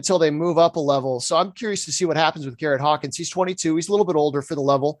it isn't until they move up a level. So I'm curious to see what happens with Garrett Hawkins. He's 22. He's a little bit older for the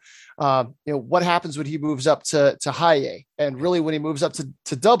level. What happens when he moves up to high A, and really when he moves up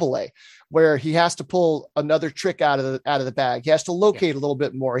to double A, where he has to pull another trick out of the bag. He has to locate a little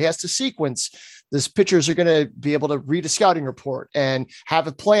bit more. He has to sequence. These pitchers are going to be able to read a scouting report and have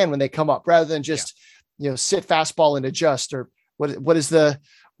a plan when they come up, rather than just, sit fastball and adjust, or what is the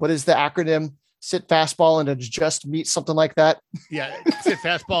acronym? Sit fastball and adjust meet, something like that. Yeah. Sit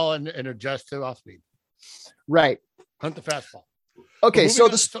fastball and adjust to off speed. Right. Hunt the fastball. Okay, so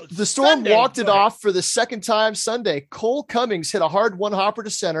the Storm Sunday, walked it off for the second time Sunday. Cole Cummings hit a hard one-hopper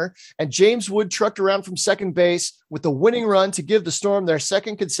to center, and James Wood trucked around from second base with the winning run to give the Storm their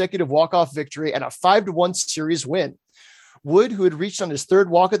second consecutive walk-off victory and a 5-1 series win. Wood, who had reached on his third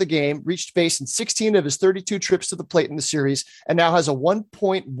walk of the game, reached base in 16 of his 32 trips to the plate in the series, and now has a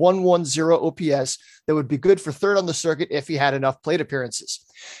 1.110 OPS that would be good for third on the circuit if he had enough plate appearances.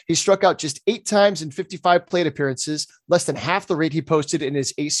 He struck out just 8 times in 55 plate appearances, less than half the rate he posted in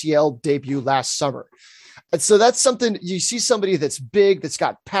his ACL debut last summer. And so that's something, you see somebody that's big, that's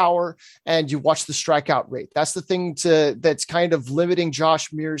got power, and you watch the strikeout rate. That's the thing that's kind of limiting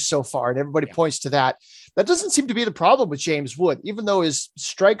Josh Mears so far. And everybody points to that. That doesn't seem to be the problem with James Wood, even though his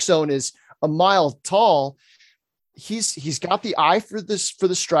strike zone is a mile tall. He's got the eye for the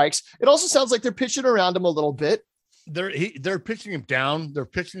strikes. It also sounds like they're pitching around him a little bit. They're pitching him down. They're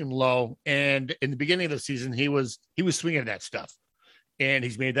pitching him low. And in the beginning of the season, he was swinging that stuff, and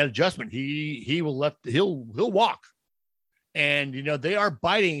he's made that adjustment. He'll walk, and they are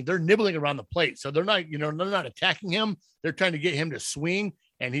biting. They're nibbling around the plate, so they're not attacking him. They're trying to get him to swing,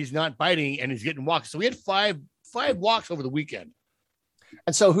 and he's not biting, and he's getting walks. So we had five walks over the weekend.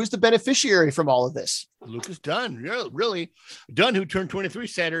 And so who's the beneficiary from all of this? Lucas Dunn, really. Dunn, who turned 23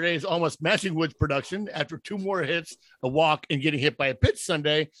 Saturday, is almost matching Wood's production after 2 more hits, a walk, and getting hit by a pitch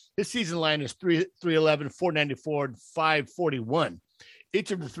Sunday. His season line is 311, 494, and 541.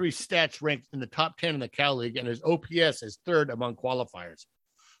 Each of the 3 stats ranked in the top 10 in the Cal League, and his OPS is 3rd among qualifiers.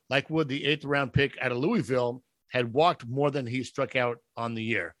 Like Wood, the 8th round pick out of Louisville had walked more than he struck out on the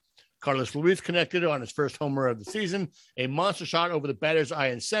year. Carlos Ruiz connected on his first homer of the season, a monster shot over the batter's eye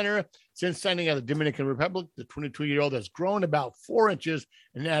in center. Since signing out of the Dominican Republic, the 22-year-old has grown about 4 inches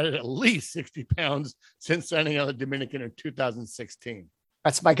and added at least 60 pounds since signing out of the Dominican in 2016.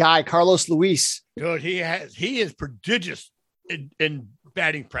 That's my guy, Carlos Luis. Dude, he is prodigious in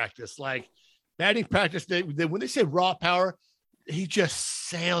batting practice. Like batting practice, when they say raw power, he just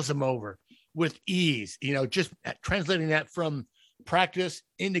sails them over with ease. Just translating that from practice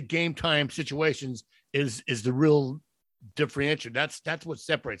into game time situations is the real differentiator. That's what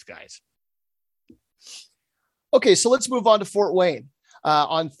separates guys. Okay, so let's move on to Fort Wayne.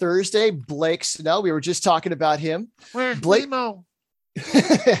 On Thursday, Blake Snell. We were just talking about him. Where's Blake Nemo?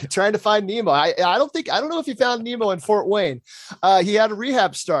 Trying to find Nemo. I don't know if he found Nemo in Fort Wayne. He had a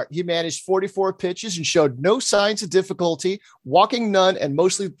rehab start. He managed 44 pitches and showed no signs of difficulty, walking none, and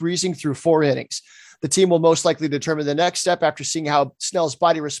mostly breezing through 4 innings. The team will most likely determine the next step after seeing how Snell's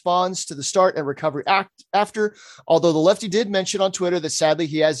body responds to the start and recovery after, although the lefty did mention on Twitter that sadly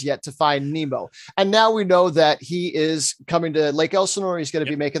he has yet to find Nemo. And now we know that he is coming to Lake Elsinore. He's going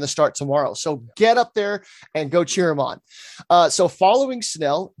to be making the start tomorrow. So get up there and go cheer him on. So following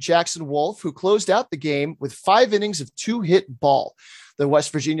Snell, Jackson Wolf, who closed out the game with 5 innings of 2-hit ball. The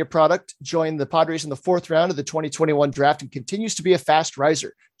West Virginia product joined the Padres in the 4th round of the 2021 draft and continues to be a fast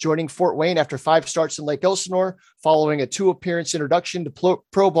riser, joining Fort Wayne after 5 starts in Lake Elsinore, following a 2-appearance introduction to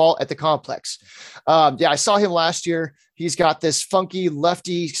pro ball at the complex. I saw him last year. He's got this funky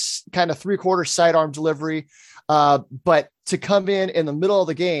lefty kind of 3/4 sidearm delivery. But to come in the middle of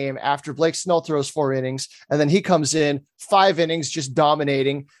the game after Blake Snell throws 4 innings, and then he comes in 5 innings, just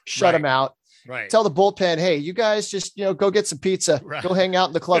dominating, shut him out. Right. Tell the bullpen, hey, you guys just, go get some pizza, go hang out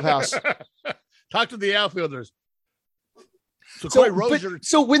in the clubhouse. Talk to the outfielders.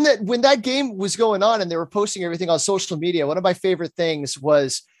 So when that game was going on and they were posting everything on social media, one of my favorite things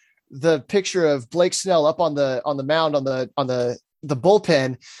was the picture of Blake Snell up on the mound on the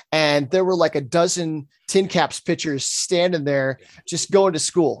bullpen, and there were like a dozen Tin Caps pitchers standing there, just going to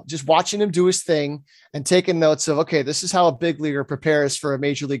school, just watching him do his thing and taking notes of, okay, this is how a big leaguer prepares for a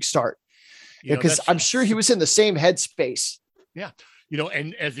major league start. Because I'm sure he was in the same headspace. Yeah.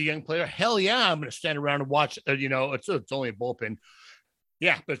 And as a young player, hell yeah, I'm going to stand around and watch, it's only a bullpen.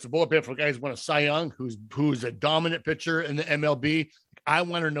 Yeah, but it's a bullpen for guys who want a Cy Young, who's a dominant pitcher in the MLB. I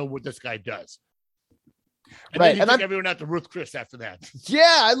want to know what this guy does. And then I'm everyone out to Ruth Chris after that.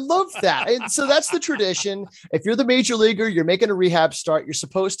 Yeah, I love that. And so that's the tradition. If you're the major leaguer, you're making a rehab start, you're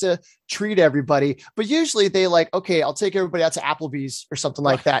supposed to treat everybody. But usually they okay, I'll take everybody out to Applebee's or something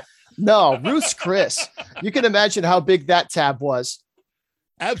like that. No, Ruth's Chris. You can imagine how big that tab was.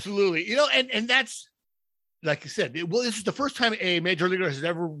 Absolutely. And that's, like you said, this is the first time a major leaguer has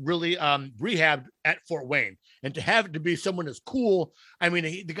ever really rehabbed at Fort Wayne. And to have it to be someone as cool, I mean,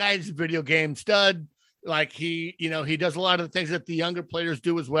 the guy's a video game stud. Like he does a lot of the things that the younger players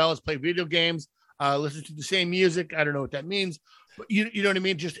do as well as play video games, listen to the same music. I don't know what that means, but you know what I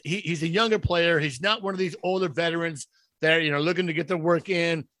mean? Just he's a younger player. He's not one of these older veterans that are looking to get their work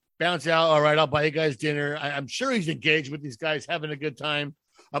in, bounce out. All right, I'll buy you guys dinner. I'm sure he's engaged with these guys, having a good time.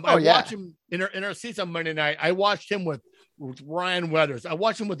 I watched him in our seats on Monday night. I watched him with Ryan Weathers. I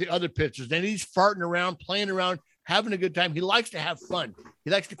watched him with the other pitchers, and he's farting around, playing around, having a good time. He likes to have fun.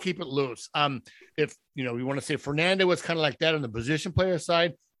 He likes to keep it loose. If we want to say Fernando was kind of like that on the position player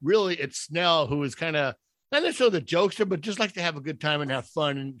side, really it's Snell who is kind of not necessarily the jokester, but just like to have a good time and have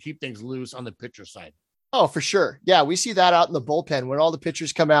fun and keep things loose on the pitcher side. Oh, for sure. Yeah, we see that out in the bullpen when all the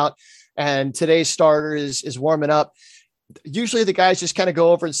pitchers come out and today's starter is warming up. Usually the guys just kind of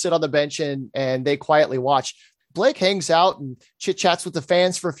go over and sit on the bench and they quietly watch. Blake hangs out and chit chats with the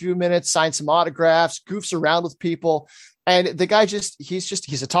fans for a few minutes, signs some autographs, goofs around with people. And the guy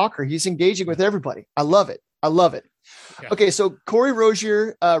he's a talker. He's engaging with everybody. I love it. Yeah. Okay, so Corey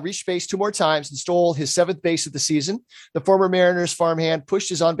Rozier reached base 2 more times and stole his 7th base of the season. The former Mariners farmhand pushed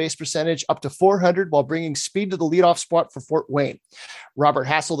his on-base percentage up to 400 while bringing speed to the leadoff spot for Fort Wayne. Robert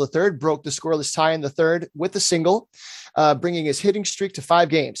Hassel III broke the scoreless tie in the 3rd with a single, bringing his hitting streak to 5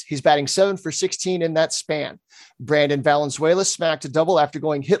 games. He's batting 7 for 16 in that span. Brandon Valenzuela smacked a double after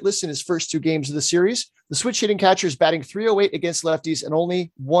going hitless in his first 2 games of the series. The switch hitting catcher is batting 308 against lefties and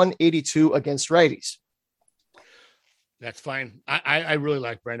only 182 against righties. That's fine. I really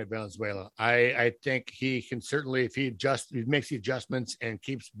like Brandon Valenzuela. I think he can certainly, if he makes the adjustments and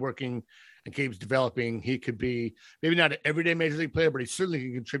keeps working and keeps developing, he could be maybe not an everyday major league player, but he certainly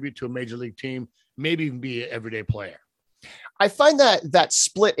can contribute to a major league team, maybe even be an everyday player. I find that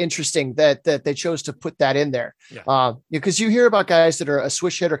split interesting that they chose to put that in there. Yeah. Because you hear about guys that are a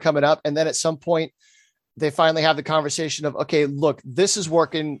switch hitter coming up, and then at some point they finally have the conversation of, okay, look, this is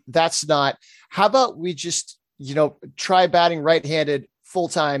working. That's not. How about we just try batting right-handed full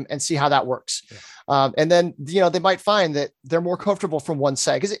time and see how that works. And then, they might find that they're more comfortable from one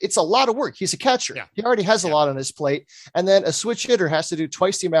side because it's a lot of work. He's a catcher. Yeah. He already has a lot on his plate. And then a switch hitter has to do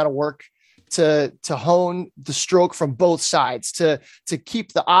twice the amount of work to hone the stroke from both sides, to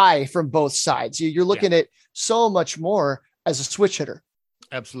keep the eye from both sides. You're looking at so much more as a switch hitter.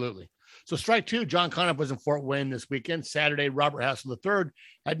 Absolutely. So strike two, John Conniff was in Fort Wayne this weekend. Saturday, Robert Hassel III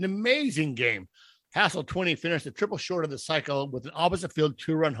had an amazing game. Hassel 20 finished a triple short of the cycle with an opposite field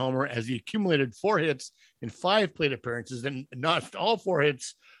 2-run homer as he accumulated 4 hits in 5 plate appearances and notched all 4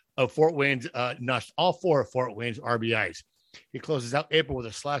 hits of Fort Wayne's, notched all 4 of Fort Wayne's RBIs. He closes out April with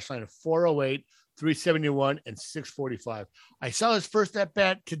a slash line of 408, 371, and 645. I saw his first at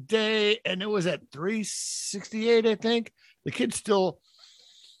bat today, and it was at 368, I think. The kid's still,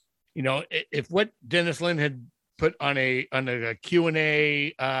 if what Dennis Lin had put on a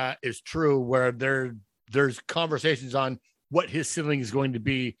Q&A is true, where there's conversations on what his ceiling is going to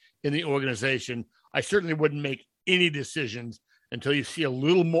be in the organization, I certainly wouldn't make any decisions until you see a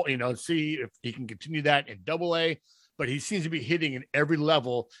little more, see if he can continue that in AA. But he seems to be hitting in every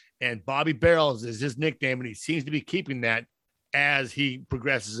level, and Bobby Barrels is his nickname, and he seems to be keeping that as he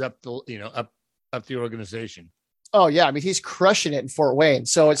progresses up the, up the organization. Oh yeah. I mean, he's crushing it in Fort Wayne.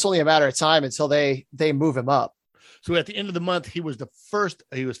 So it's only a matter of time until they move him up. So at the end of the month, he was first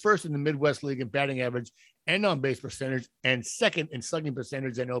in the Midwest League in batting average and on base percentage, and second in slugging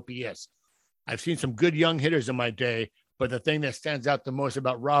percentage and OPS. I've seen some good young hitters in my day, but the thing that stands out the most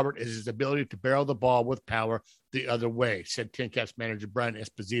about Robert is his ability to barrel the ball with power the other way, said Tin Caps manager Brian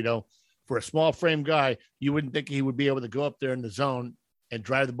Esposito. For a small frame guy, you wouldn't think he would be able to go up there in the zone and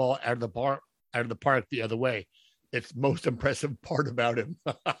drive the ball out of the park the other way. It's the most impressive part about him.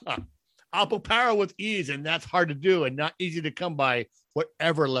 Oppo power with ease, and that's hard to do and not easy to come by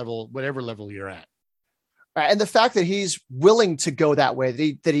whatever level you're at. And the fact that he's willing to go that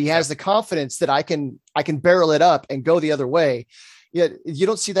way, that he has the confidence that I can barrel it up and go the other way. Yet you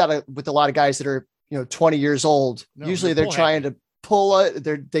don't see that with a lot of guys that are 20 years old. No, usually they're trying to pull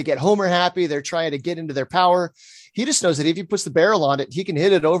it. They get homer happy. They're trying to get into their power. He just knows that if he puts the barrel on it, he can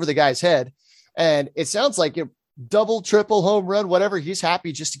hit it over the guy's head. And it sounds like double, triple, home run, whatever. He's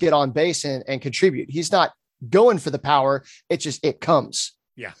happy just to get on base and contribute. He's not going for the power. It comes.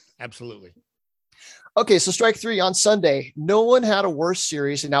 Yeah, absolutely. Okay, so strike three on Sunday. No one had a worse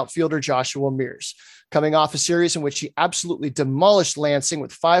series than outfielder Joshua Mears, coming off a series in which he absolutely demolished Lansing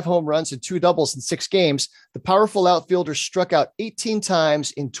with 5 home runs and 2 doubles in 6 games. The powerful outfielder struck out 18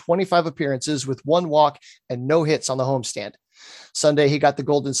 times in 25 appearances with 1 walk and no hits on the homestand. Sunday, he got the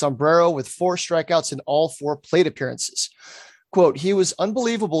golden sombrero with 4 strikeouts in all 4 plate appearances. Quote, he was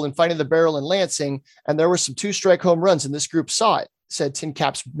unbelievable in finding the barrel in Lansing, and there were some 2-strike home runs, and this group saw it, said Tin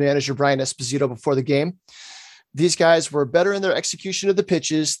Caps manager Brian Esposito before the game. These guys were better in their execution of the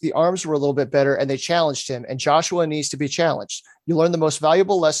pitches. The arms were a little bit better, and they challenged him, and Joshua needs to be challenged. You learn the most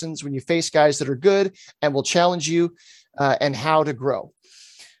valuable lessons when you face guys that are good and will challenge you and how to grow.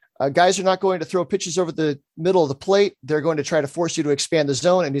 Guys are not going to throw pitches over the middle of the plate. They're going to try to force you to expand the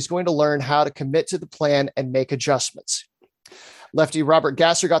zone, and he's going to learn how to commit to the plan and make adjustments. Lefty Robert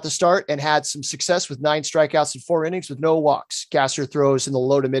Gasser got the start and had some success with 9 strikeouts in 4 innings with no walks. Gasser throws in the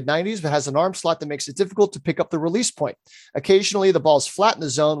low to mid-90s, but has an arm slot that makes it difficult to pick up the release point. Occasionally, the ball's flat in the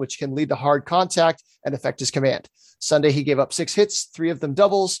zone, which can lead to hard contact and affect his command. Sunday, he gave up 6 hits, 3 of them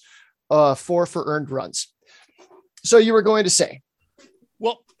doubles, 4 for earned runs. So you were going to say?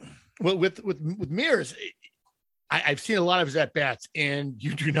 Well, with Mears, I've seen a lot of his at-bats, and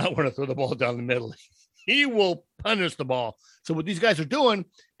you do not want to throw the ball down the middle. He will punish the ball. So what these guys are doing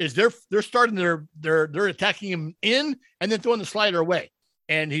is they're starting they're attacking him in and then throwing the slider away,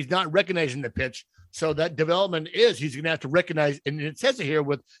 and he's not recognizing the pitch. So that development is he's going to have to recognize, and it says it here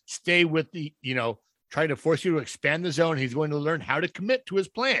with stay with the trying to force you to expand the zone. He's going to learn how to commit to his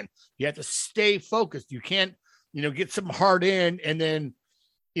plan. You have to stay focused. You can't get something hard in and then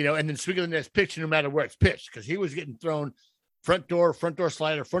swing on the next pitch no matter where it's pitched, because he was getting thrown front door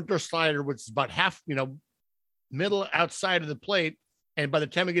slider, which is about half middle outside of the plate, and by the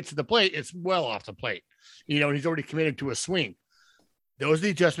time it gets to the plate, it's well off the plate, and he's already committed to a swing. Those are the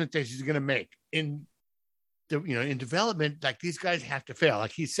adjustments that he's going to make in development. Like, these guys have to fail.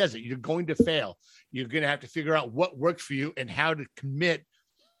 Like he says it, you're going to fail. You're going to have to figure out what works for you and how to commit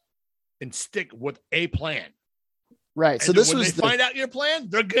and stick with a plan. Right. And so this when was they find out your plan,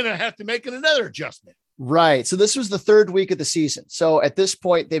 they're going to have to make another adjustment. Right. So this was the 3rd week of the season. So at this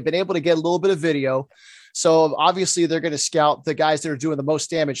point, they've been able to get a little bit of video. So obviously they're going to scout the guys that are doing the most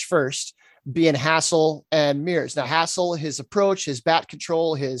damage first, being Hassel and Mears. Now, Hassel, his approach, his bat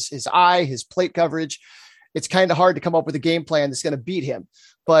control, his eye, his plate coverage, it's kind of hard to come up with a game plan that's going to beat him.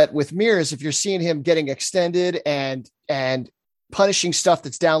 But with Mears, if you're seeing him getting extended and punishing stuff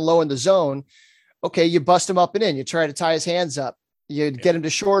that's down low in the zone, okay, you bust him up and in. You try to tie his hands up. You get him to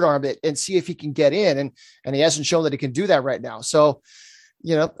short arm it and see if he can get in. And he hasn't shown that he can do that right now. So,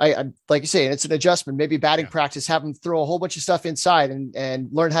 I like you say, it's an adjustment, maybe batting practice, have him throw a whole bunch of stuff inside and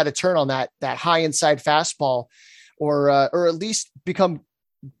learn how to turn on that high inside fastball, or at least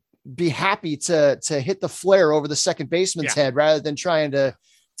be happy to hit the flare over the second baseman's head rather than trying to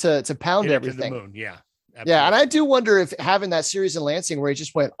pound everything. To the moon. Yeah. Absolutely. Yeah. And I do wonder if having that series in Lansing where he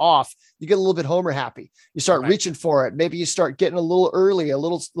just went off, you get a little bit Homer happy. You start reaching for it. Maybe you start getting a little early,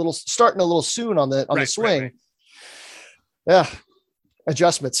 starting a little soon on the swing. Right. Yeah.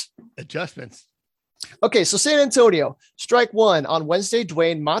 Adjustments. Okay, so San Antonio, strike one. On Wednesday,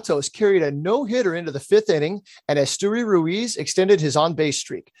 Dwayne Matos carried a no-hitter into the fifth inning, and Esteury Ruiz extended his on-base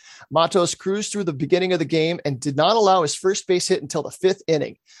streak. Matos cruised through the beginning of the game and did not allow his first base hit until the fifth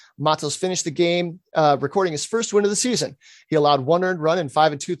inning. Matos finished the game, recording his first win of the season. He allowed 1 earned run in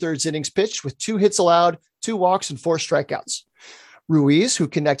 5 2/3 innings pitched, with 2 hits allowed, 2 walks, and 4 strikeouts. Ruiz, who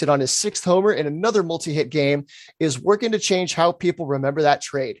connected on his 6th homer in another multi-hit game, is working to change how people remember that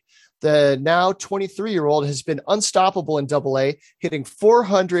trade. The now 23-year-old has been unstoppable in Double-A, hitting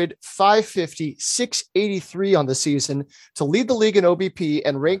 400, 550, 683 on the season to lead the league in OBP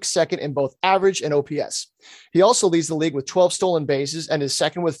and rank second in both average and OPS. He also leads the league with 12 stolen bases and is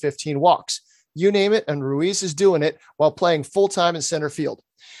second with 15 walks. You name it, and Ruiz is doing it while playing full-time in center field.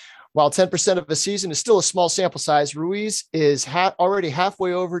 While 10% of a season is still a small sample size, Ruiz is already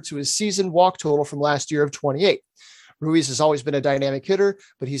halfway over to his season walk total from last year of 28. Ruiz has always been a dynamic hitter,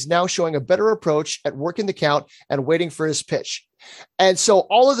 but he's now showing a better approach at working the count and waiting for his pitch. And so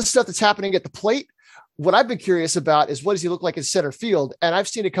all of the stuff that's happening at the plate, what I've been curious about is what does he look like in center field? And I've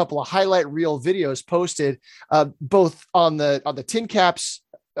seen a couple of highlight reel videos posted both on the Tin Caps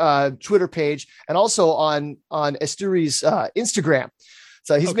Twitter page and also on Esteury's Instagram.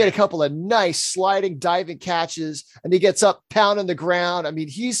 So he's made a couple of nice sliding, diving catches, and he gets up, pounding the ground. I mean,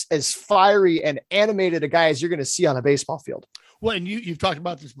 he's as fiery and animated a guy as you're going to see on a baseball field. Well, and you've talked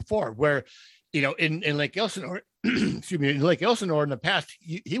about this before, where, in Lake Elsinore, excuse me, in Lake Elsinore in the past,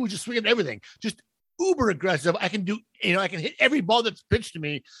 he was just swinging everything, just uber aggressive. I can hit every ball that's pitched to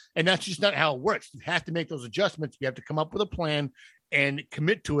me, and that's just not how it works. You have to make those adjustments. You have to come up with a plan and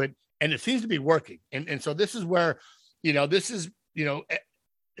commit to it, and it seems to be working. And so this is where,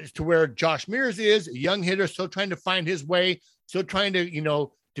 as to where Josh Mears is, a young hitter, still trying to find his way, still trying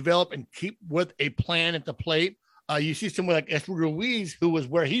to, develop and keep with a plan at the plate. You see someone like Esteury Ruiz, who was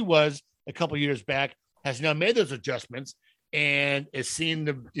where he was a couple of years back, has now made those adjustments and is seeing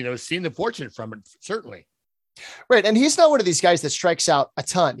the fortune from it, certainly. Right. And he's not one of these guys that strikes out a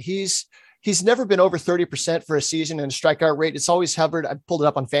ton. He's never been over 30% for a season in a strikeout rate. It's always hovered. I pulled it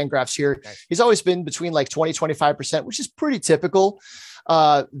up on Fangraphs here. Okay. He's always been between like 20, 25%, which is pretty typical.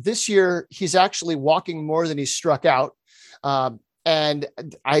 This year, he's actually walking more than he's struck out. And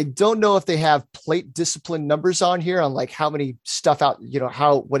I don't know if they have plate discipline numbers on here on like how many stuff out,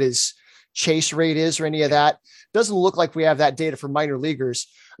 what his chase rate is or any of that. Doesn't look like we have that data for minor leaguers.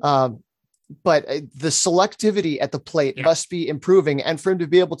 But the selectivity at the plate must be improving. And for him to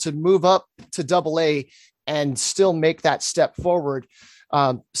be able to move up to Double-A and still make that step forward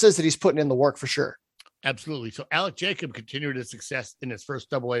says that he's putting in the work for sure. Absolutely. So Alec Jacob continued his success in his first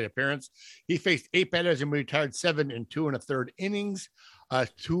Double-A appearance. He faced 8 batters and retired 7 2 1/3 innings, 2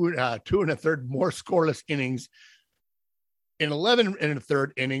 2 1/3 more scoreless innings. In 11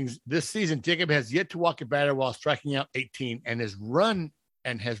 1/3 innings this season, Jacob has yet to walk a batter while striking out 18 and has run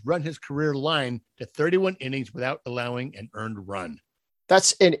his career line to 31 innings without allowing an earned run.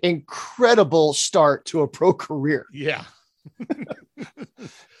 That's an incredible start to a pro career. Yeah.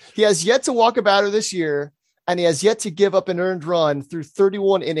 He has yet to walk a batter this year, and he has yet to give up an earned run through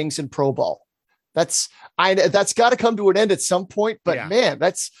 31 innings in pro ball. That's got to come to an end at some point, but man,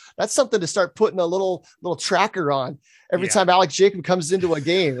 that's something to start putting a little tracker on every time Alex Jacob comes into a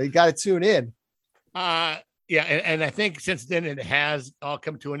game. You got to tune in. And I think since then it has all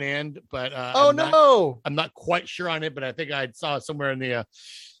come to an end, but I'm not quite sure on it, but I think I saw somewhere in the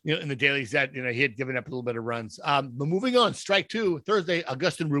in the dailies that he had given up a little bit of runs. But moving on, strike two, Thursday,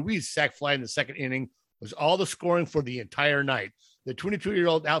 Augustin Ruiz sac fly in the second inning was all the scoring for the entire night. The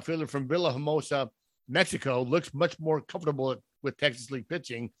 22-year-old outfielder from Villahermosa, Mexico, looks much more comfortable with Texas League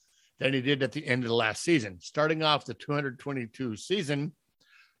pitching than he did at the end of the last season. Starting off the 2022 season,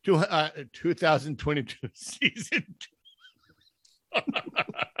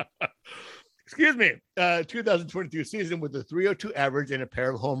 excuse me, 2022 season with a 302 average and a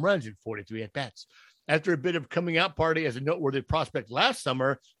pair of home runs in 43 at-bats. After a bit of coming out party as a noteworthy prospect last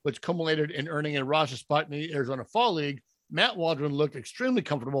summer, which culminated in earning a roster spot in the Arizona Fall League, Matt Waldron looked extremely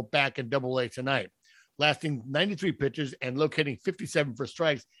comfortable back in Double-A tonight, lasting 93 pitches and locating 57 for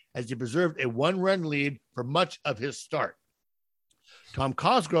strikes as he preserved a one-run lead for much of his start. Tom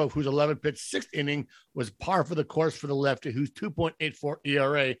Cosgrove, whose 11-pitch sixth inning was par for the course for the lefty, whose 2.84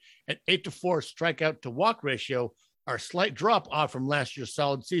 ERA and 8-4 strikeout to walk ratio are a slight drop off from last year's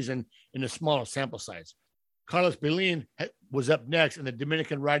solid season in a smaller sample size. Carlos Belin was up next, and the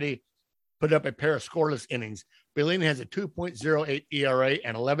Dominican righty put up a pair of scoreless innings. Belin has a 2.08 ERA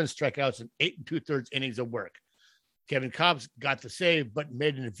and 11 strikeouts and 8 2/3 innings of work. Kevin Cobbs got the save, but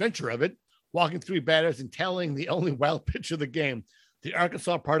made an adventure of it, walking 3 batters and tallying the only wild pitch of the game. The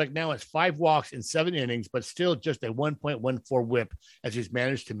Arkansas product now has 5 walks in 7 innings, but still just a 1.14 whip as he's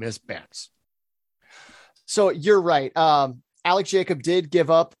managed to miss bats. So you're right. Alex Jacob did give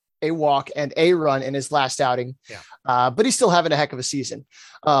up a walk and a run in his last outing, but he's still having a heck of a season.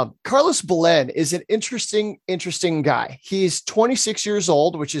 Carlos Belin is an interesting guy. He's 26 years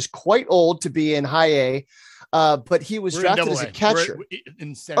old, which is quite old to be in high A, but he was drafted as a catcher. We're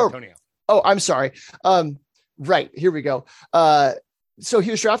in San Antonio. Oh, I'm sorry. Right, here we go. So he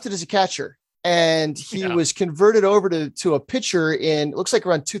was drafted as a catcher, and he was converted over to a pitcher in, it looks like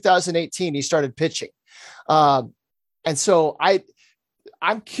around 2018, he started pitching. And so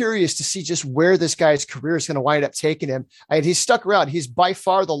I'm curious to see just where this guy's career is going to wind up taking him. And he's stuck around. He's by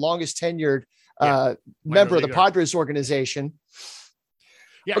far the longest tenured member of the Padres organization.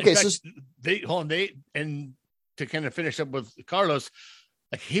 Yeah. Okay. Fact, so and to kind of finish up with Carlos,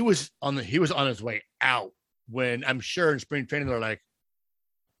 like he was on his way out when I'm sure in spring training, they're like,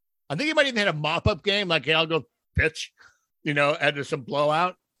 I think he might even had a mop-up game, like, hey, I'll go pitch, after some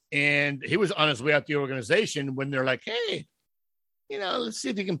blowout. And he was on his way out the organization when they're like, hey, let's see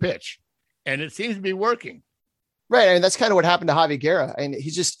if he can pitch. And it seems to be working. Right. I mean, that's kind of what happened to Javi Guerra. And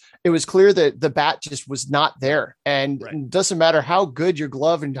it was clear that the bat just was not there. And It doesn't matter how good your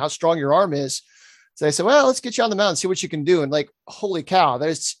glove and how strong your arm is. So they said, well, let's get you on the mound and see what you can do. And like, holy cow,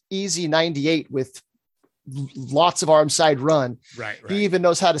 there's easy 98 with lots of arm side run. Right. He even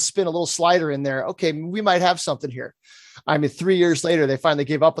knows how to spin a little slider in there. Okay, we might have something here. I mean, 3 years later, they finally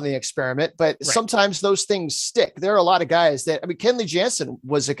gave up on the experiment, but sometimes those things stick. There are a lot of guys Kenley Jansen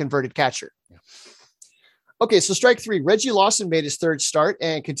was a converted catcher. Yeah. Okay, so strike 3. Reggie Lawson made his third start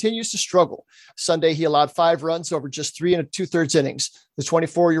and continues to struggle. Sunday, he allowed 5 runs over just 3 2/3 innings. The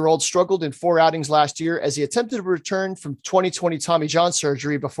 24-year-old struggled in 4 outings last year as he attempted to return from 2020 Tommy John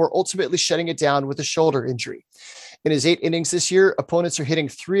surgery before ultimately shutting it down with a shoulder injury. In his 8 innings this year, opponents are hitting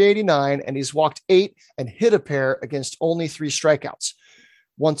 .389, and he's walked 8 and hit a pair against only 3 strikeouts.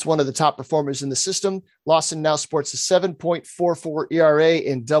 Once one of the top performers in the system, Lawson now sports a 7.44 ERA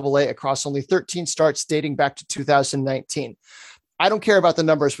in Double-A across only 13 starts dating back to 2019. I don't care about the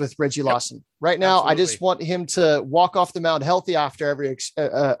numbers with Reggie Lawson. Right now, absolutely. I just want him to walk off the mound healthy after every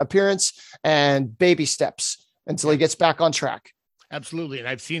appearance and baby steps until he gets back on track. Absolutely. And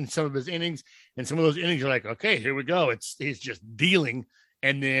I've seen some of his innings, and some of those innings are like, okay, here we go. He's just dealing.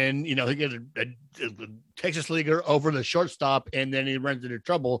 And then, he gets a Texas leaguer over the shortstop, and then he runs into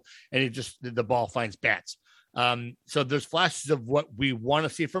trouble, and the ball finds bats. So there's flashes of what we want to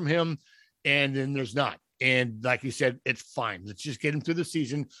see from him, and then there's not. And like you said, it's fine. Let's just get him through the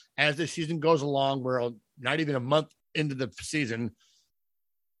season. As the season goes along, we're not even a month into the season.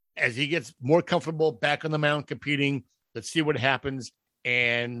 As he gets more comfortable back on the mound competing, let's see what happens,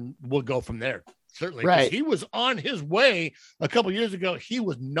 and we'll go from there. Certainly. Right. He was on his way a couple of years ago. He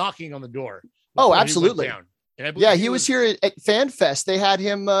was knocking on the door. Oh, absolutely. Yeah, he was here at Fan Fest. They had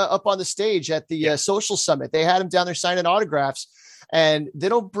him up on the stage at the Social Summit. They had him down there signing autographs, and they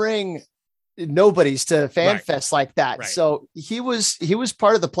don't bring nobodies to Fan Fest like that. Right. So he was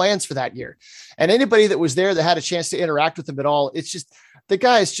part of the plans for that year. And anybody that was there that had a chance to interact with him at all, it's just, the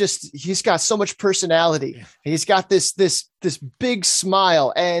guy is he's got so much personality. Yeah. He's got this big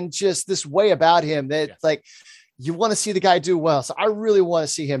smile and just this way about him that like you want to see the guy do well. So I really want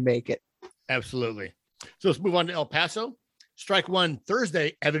to see him make it. Absolutely. So let's move on to El Paso. Strike 1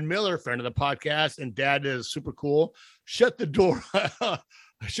 Thursday, Evan Miller, friend of the podcast, and dad is super cool, shut the door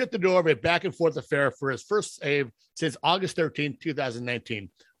of a back and forth affair for his first save since August 13, 2019,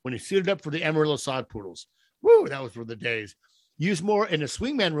 when he suited up for the Amarillo Sod Poodles. Woo, that was for the days. Used more in a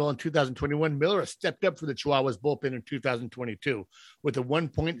swingman role in 2021, Miller stepped up for the Chihuahuas bullpen in 2022 with a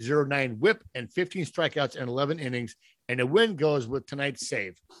 1.09 whip and 15 strikeouts in 11 innings and the win goes with tonight's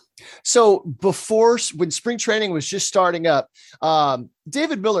save. So before, when spring training was just starting up,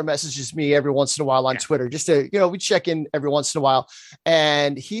 David Miller messages me every once in a while on Twitter, just to, we check in every once in a while.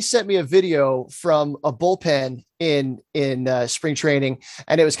 And he sent me a video from a bullpen in spring training.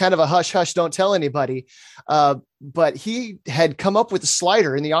 And it was kind of a hush, hush, don't tell anybody. But he had come up with a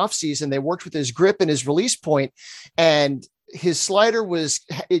slider in the offseason. They worked with his grip and his release point, and his slider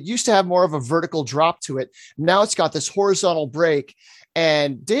it used to have more of a vertical drop to it. Now it's got this horizontal break.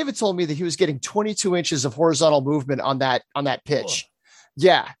 And David told me that he was getting 22 inches of horizontal movement on that pitch. Whoa.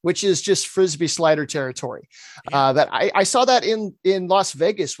 Yeah, which is just Frisbee slider territory. Yeah. That I saw that in Las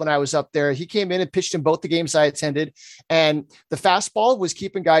Vegas when I was up there. He came in and pitched in both the games I attended, and the fastball was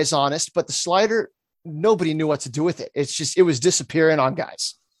keeping guys honest, but the slider, nobody knew what to do with it. It was disappearing on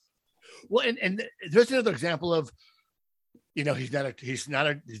guys. Well, and there's another example of,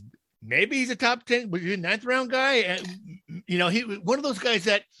 maybe he's a top 10, but he's a 9th round guy. And, he one of those guys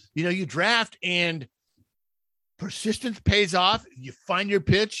that, you draft and persistence pays off. You find your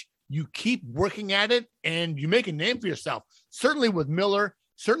pitch, you keep working at it, and you make a name for yourself. Certainly with Miller,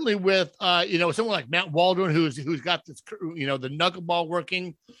 certainly with, someone like Matt Waldron, who's got this, the knuckleball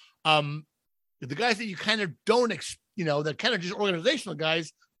working. The guys that you kind of don't, that kind of just organizational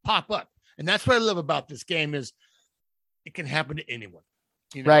guys pop up. And that's what I love about this game is it can happen to anyone.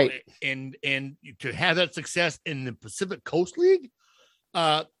 Right. And to have that success in the Pacific Coast League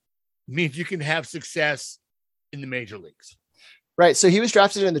means you can have success in the major leagues. Right. So he was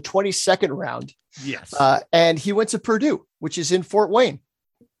drafted in the 22nd round. Yes. And he went to Purdue, which is in Fort Wayne.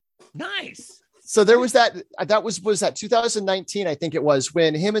 Nice. So there was that was that 2019, I think it was,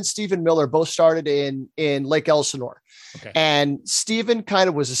 when him and Stephen Miller both started in Lake Elsinore. Okay. And Stephen kind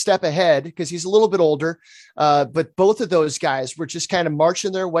of was a step ahead because he's a little bit older. But both of those guys were just kind of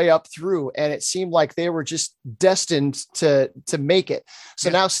marching their way up through, and it seemed like they were just destined to make it. So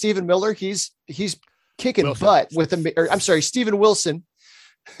now Stephen Miller, he's kicking Wilson. Butt with Stephen Wilson.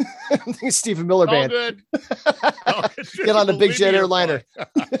 I think Stephen Miller band. Good. Get on the Big Jet airliner.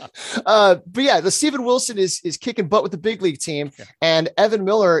 But yeah, the Stephen Wilson is kicking butt with the big league team, and Evan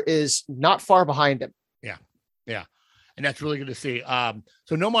Miller is not far behind him. Yeah. And that's really good to see.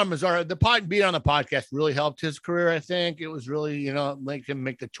 So Nomar Mazara, being on the podcast really helped his career. I think it was really, make him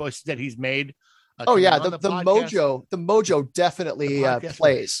make the choices that he's made. The mojo definitely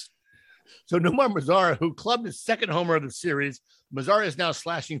plays. So Nomar Mazara, who clubbed his second homer of the series, Mazara is now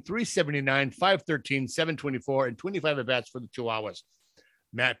slashing 379, 513, 724, and 25 at-bats for the Chihuahuas.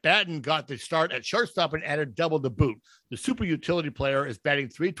 Matt Batten got the start at shortstop and added double the boot. The super utility player is batting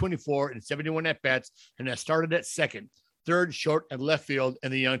 324 and 71 at-bats and has started at second, third, short, and left field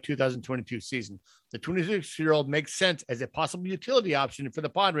in the young 2022 season. The 26-year-old makes sense as a possible utility option for the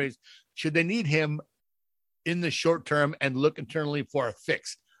Padres should they need him in the short term and look internally for a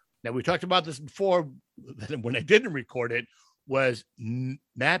fix. Now, we talked about this before when I didn't record it, was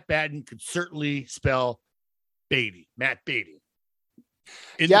Matt Batten could certainly spell Beatty, Matt Beatty.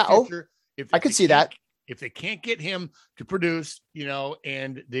 I could see that. If they can't get him to produce,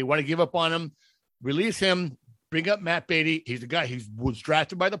 and they want to give up on him, release him, bring up Matt Beatty. He's the guy. He was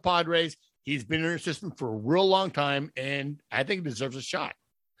drafted by the Padres. He's been in their system for a real long time, and I think he deserves a shot.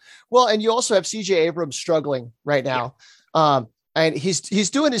 Well, and you also have CJ Abrams struggling right now. Yeah. And he's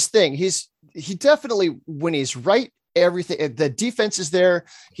doing his thing. He definitely, when he's right, everything, the defense is there.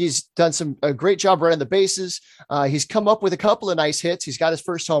 He's done a great job running the bases. He's come up with a couple of nice hits. He's got his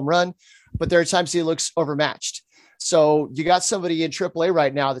first home run, but there are times he looks overmatched. So you got somebody in AAA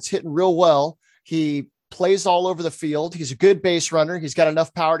right now that's hitting real well. He plays all over the field. He's a good base runner. He's got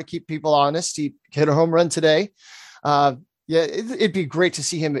enough power to keep people honest. He hit a home run today. It'd be great to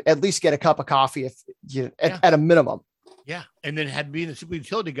see him at least get a cup of coffee at a minimum. Yeah. And then being a super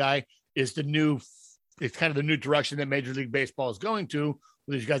utility guy is it's kind of the new direction that Major League Baseball is going to,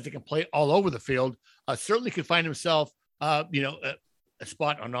 with these guys that can play all over the field. Certainly could find himself, a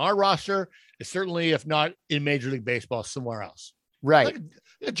spot on our roster. Certainly, if not in Major League Baseball, somewhere else. Right.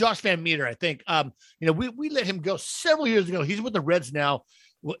 Like Josh Van Meter, I think, we let him go several years ago. He's with the Reds now.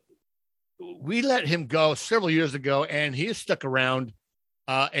 We let him go several years ago, and he has stuck around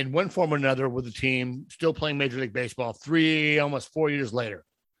in one form or another with the team, still playing Major League Baseball almost 4 years later.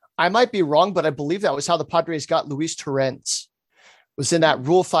 I might be wrong, but I believe that was how the Padres got Luis Torrens. Was in that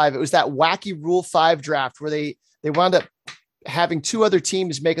Rule 5. It was that wacky Rule 5 draft where they wound up having two other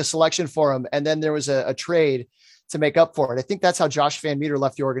teams make a selection for him. And then there was a trade to make up for it. I think that's how Josh Van Meter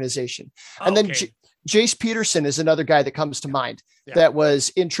left the organization. And then Jace Peterson is another guy that comes to mind that was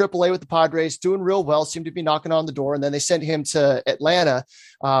in AAA with the Padres, doing real well, seemed to be knocking on the door. And then they sent him to Atlanta.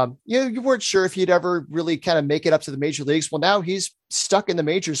 You weren't sure if he'd ever really kind of make it up to the major leagues. Well, now he's stuck in the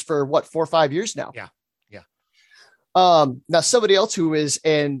majors for 4 or 5 years now. Yeah. Now somebody else who is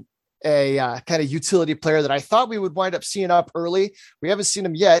a kind of utility player that I thought we would wind up seeing up early. We haven't seen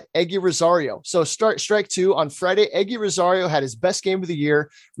him yet. Eggy Rosario. So strike 2 on Friday. Eggy Rosario had his best game of the year,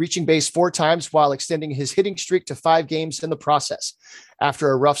 reaching base 4 times while extending his hitting streak to 5 games in the process.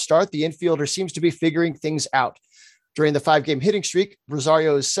 After a rough start, the infielder seems to be figuring things out. During the 5-game hitting streak,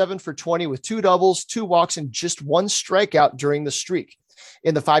 Rosario is 7 for 20 with 2 doubles, 2 walks, and just 1 strikeout during the streak.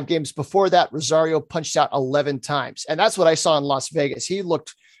 In the 5 games before that, Rosario punched out 11 times. And that's what I saw in Las Vegas. He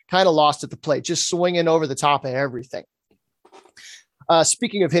looked kind of lost at the plate, just swinging over the top of everything.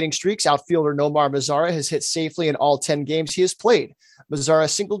 Speaking of hitting streaks, outfielder Nomar Mazara has hit safely in all 10 games he has played. Mazara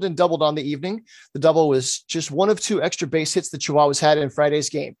singled and doubled on the evening. The double was just one of 2 extra base hits the Chihuahuas had in Friday's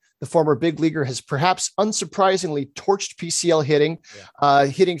game. The former big leaguer has perhaps unsurprisingly torched PCL hitting,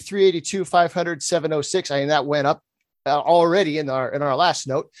 hitting 382, 500, 706. I mean, that went up already in our last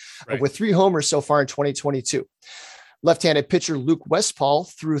note, with 3 homers so far in 2022. Left-handed pitcher Luke Westphal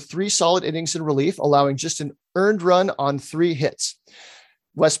threw 3 solid innings in relief, allowing just an earned run on 3 hits.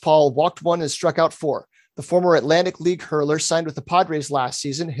 Westphal walked 1 and struck out 4. The former Atlantic League hurler signed with the Padres last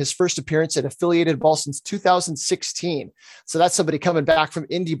season, his first appearance at affiliated ball since 2016. So that's somebody coming back from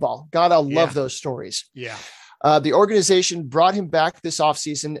indie ball. God, I love those stories. Yeah. The organization brought him back this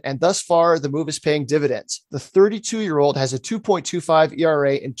offseason, and thus far, the move is paying dividends. The 32-year-old has a 2.25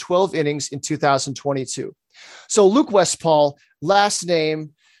 ERA in 12 innings in 2022. So Luke Westphal,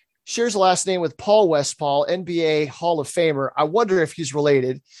 shares a last name with Paul Westphal, NBA Hall of Famer. I wonder if he's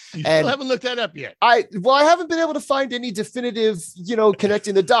related. You still haven't looked that up yet. I haven't been able to find any definitive,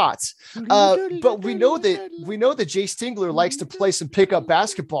 connecting the dots. But we know that Jace Tingler likes to play some pickup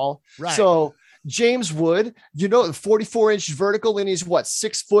basketball. Right. So James Wood, 44-inch vertical, and he's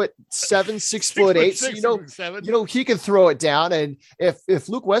 6'7", 6'8". So, he can throw it down. And if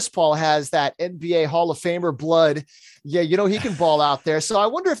Luke Westphal has that NBA Hall of Famer blood, he can ball out there. So I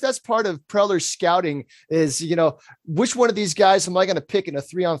wonder if that's part of Preller's scouting is, which one of these guys am I going to pick in a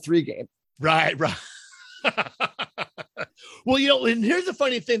 3-on-3 game? Right. Well, and here's the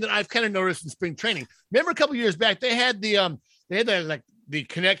funny thing that I've kind of noticed in spring training. Remember a couple of years back, they had the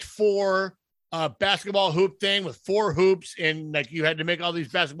Connect 4 basketball hoop thing with 4 hoops, and you had to make all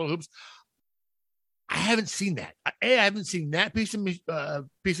these basketball hoops. I haven't seen that. I haven't seen that piece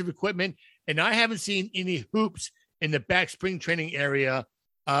of equipment, and I haven't seen any hoops in the back spring training area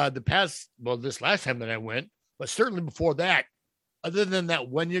this last time that I went, but certainly before that, other than that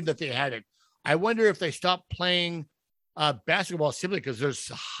 1 year that they had it. I wonder if they stopped playing basketball simply because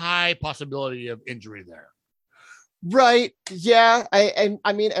there's a high possibility of injury there. Right. Yeah.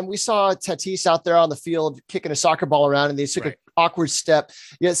 And we saw Tatis out there on the field kicking a soccer ball around, and they took an awkward step.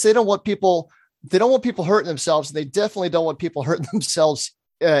 Yes. They don't want people hurting themselves. And they definitely don't want people hurting themselves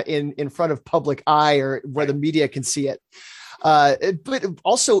in front of public eye or where the media can see it. But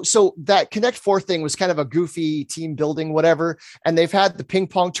also, so that Connect 4 thing was kind of a goofy team building, whatever. And they've had the ping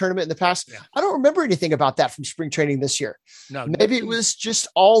pong tournament in the past. Yeah. I don't remember anything about that from spring training this year. No, maybe it was just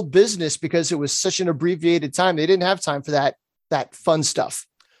all business because it was such an abbreviated time. They didn't have time for that fun stuff.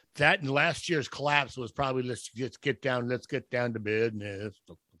 That and last year's collapse was probably let's get down to business.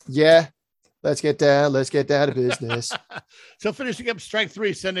 Yeah. Let's get down to business. So finishing up strike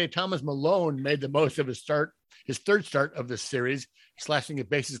 3 Sunday, Thomas Malone made the most of his third start of this series, slashing a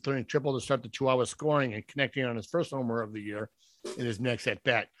bases clearing triple to start the Chihuahua scoring and connecting on his first homer of the year in his next at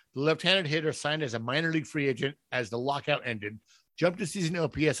bat. The left-handed hitter signed as a minor league free agent as the lockout ended, jumped to season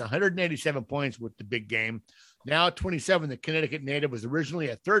OPS 187 points with the big game. Now at 27, the Connecticut native was originally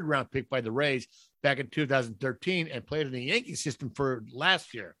a 3rd-round pick by the Rays back in 2013 and played in the Yankee system for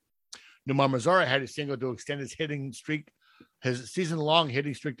last year. Nomar Mazara had a single to extend his season-long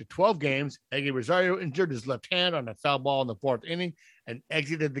hitting streak to 12 games. Eggy Rosario injured his left hand on a foul ball in the 4th inning and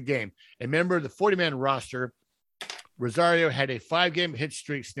exited the game. A member of the 40-man roster, Rosario had a 5-game hit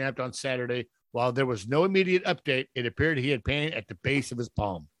streak snapped on Saturday. While there was no immediate update, it appeared he had pain at the base of his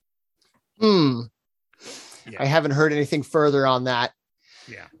palm. Yeah. I haven't heard anything further on that.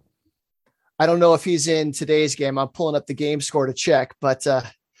 Yeah. I don't know if he's in today's game. I'm pulling up the game score to check, but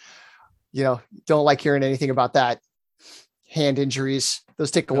don't like hearing anything about that. Hand injuries,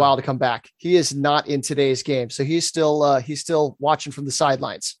 those take a while to come back. He is not in today's game, so he's still watching from the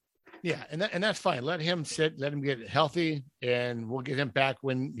sidelines. Yeah, and that's fine. Let him sit, let him get healthy, and we'll get him back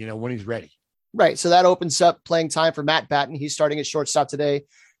when he's ready. Right. So that opens up playing time for Matt Batten. He's starting at shortstop today.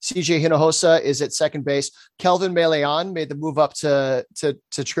 CJ Hinojosa is at second base. Kelvin Meleon made the move up to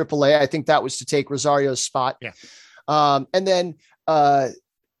AAA. I think that was to take Rosario's spot. Yeah. And then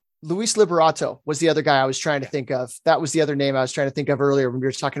Luis Liberato was the other guy I was trying to think of. That was the other name I was trying to think of earlier when we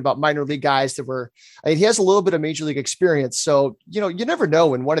were talking about minor league guys that were, I mean, he has a little bit of major league experience. So, you never know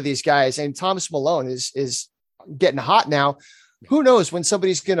when one of these guys, and Thomas Malone is getting hot now. Who knows when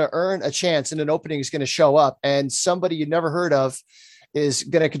somebody's going to earn a chance and an opening is going to show up, and somebody you never heard of is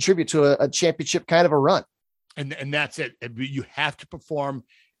going to contribute to a championship kind of a run. And that's it. You have to perform,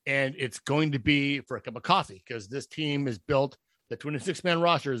 and it's going to be for a cup of coffee, because this team is built, the 26-man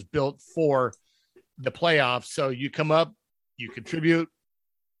roster is built for the playoffs. So you come up, you contribute,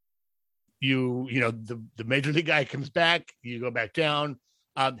 the major league guy comes back, you go back down.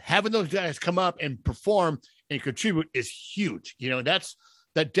 Having those guys come up and perform and contribute is huge. That's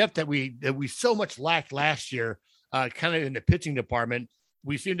that depth that we so much lacked last year, kind of in the pitching department.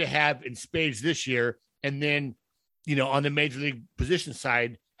 We seem to have in spades this year. And then, on the major league position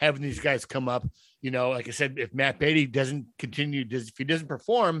side, having these guys come up, like I said, if Matt Beatty doesn't continue, if he doesn't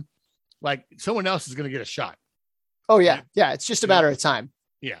perform, like, someone else is going to get a shot. Oh yeah. Yeah. It's just a matter of time.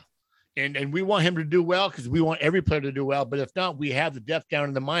 Yeah. And we want him to do well, because we want every player to do well. But if not, we have the depth down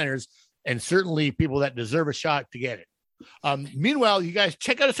in the minors, and certainly people that deserve a shot to get it. Meanwhile, you guys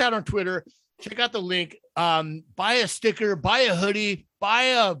check us out on Twitter. Check out the link. Buy a sticker, buy a hoodie, buy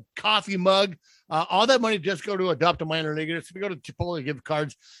a coffee mug. All that money just go to Adopt a Minor Leaguer. If we go to Chipotle gift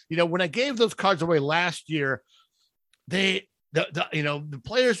cards, when I gave those cards away last year, the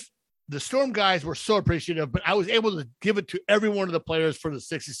players, the Storm guys were so appreciative, but I was able to give it to every one of the players for the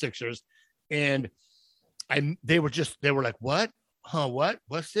 66ers. And they were like, what? Huh? What?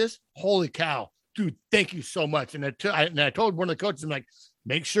 What's this? Holy cow, dude. Thank you so much. And I told one of the coaches, I'm like,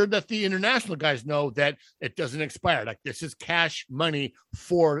 make sure that the international guys know that it doesn't expire. Like, this is cash money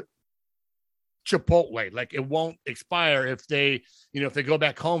for Chipotle. Like, it won't expire if they go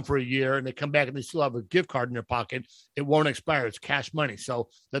back home for a year and they come back and they still have a gift card in their pocket. It won't expire. It's cash money. So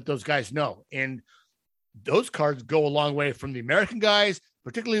let those guys know. And those cards go a long way from the American guys,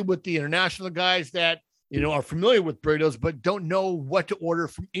 particularly with the international guys that, are familiar with burritos, but don't know what to order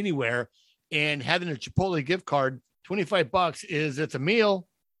from anywhere. And having a Chipotle gift card, $25 it's a meal,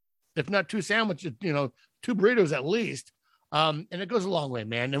 if not two sandwiches, 2 burritos at least. And it goes a long way,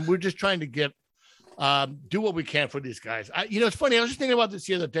 man. And we're just trying to get, do what we can for these guys. It's funny. I was just thinking about this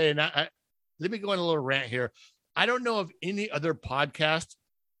the other day, and let me go on a little rant here. I don't know of any other podcast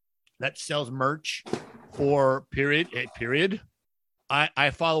that sells merch for period.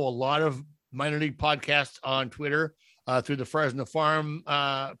 I follow a lot of minor league podcasts on Twitter, through the Friars on the Farm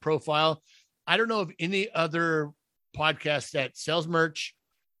profile. I don't know of any other podcast that sells merch.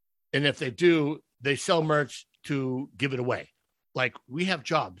 And if they do, they sell merch to give it away. Like, we have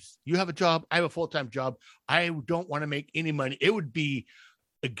jobs. You have a job. I have a full-time job. I don't want to make any money. It would be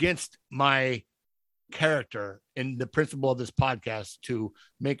against my character and the principle of this podcast to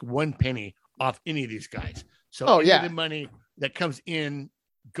make one penny off any of these guys. So the money that comes in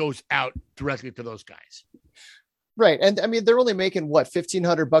goes out directly to those guys. Right. And I mean, they're only making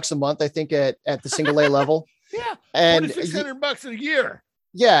 $1,500 a month, I think, at the single A level. Yeah. And $600 a year.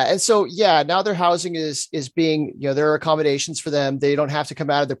 Yeah. And so, now their housing is being, there are accommodations for them. They don't have to come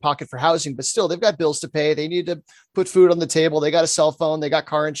out of their pocket for housing, but still they've got bills to pay. They need to put food on the table. They got a cell phone, they got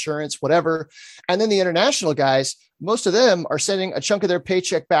car insurance, whatever. And then the international guys, most of them are sending a chunk of their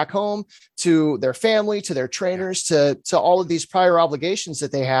paycheck back home to their family, to their trainers, to all of these prior obligations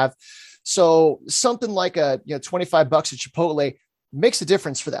that they have. So something like $25 at Chipotle makes a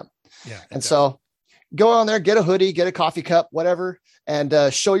difference for them. Yeah. And so go on there, get a hoodie, get a coffee cup, whatever,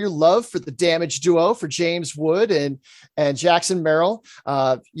 and show your love for the Damage Duo, for James Wood and Jackson Merrill,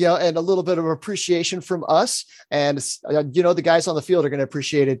 and a little bit of appreciation from us. And, the guys on the field are going to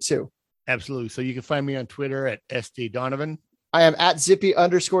appreciate it too. Absolutely. So you can find me on Twitter at SD Donovan. I am at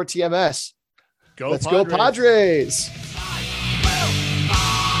Zippy_TMS. Go Let's Padres. go Padres.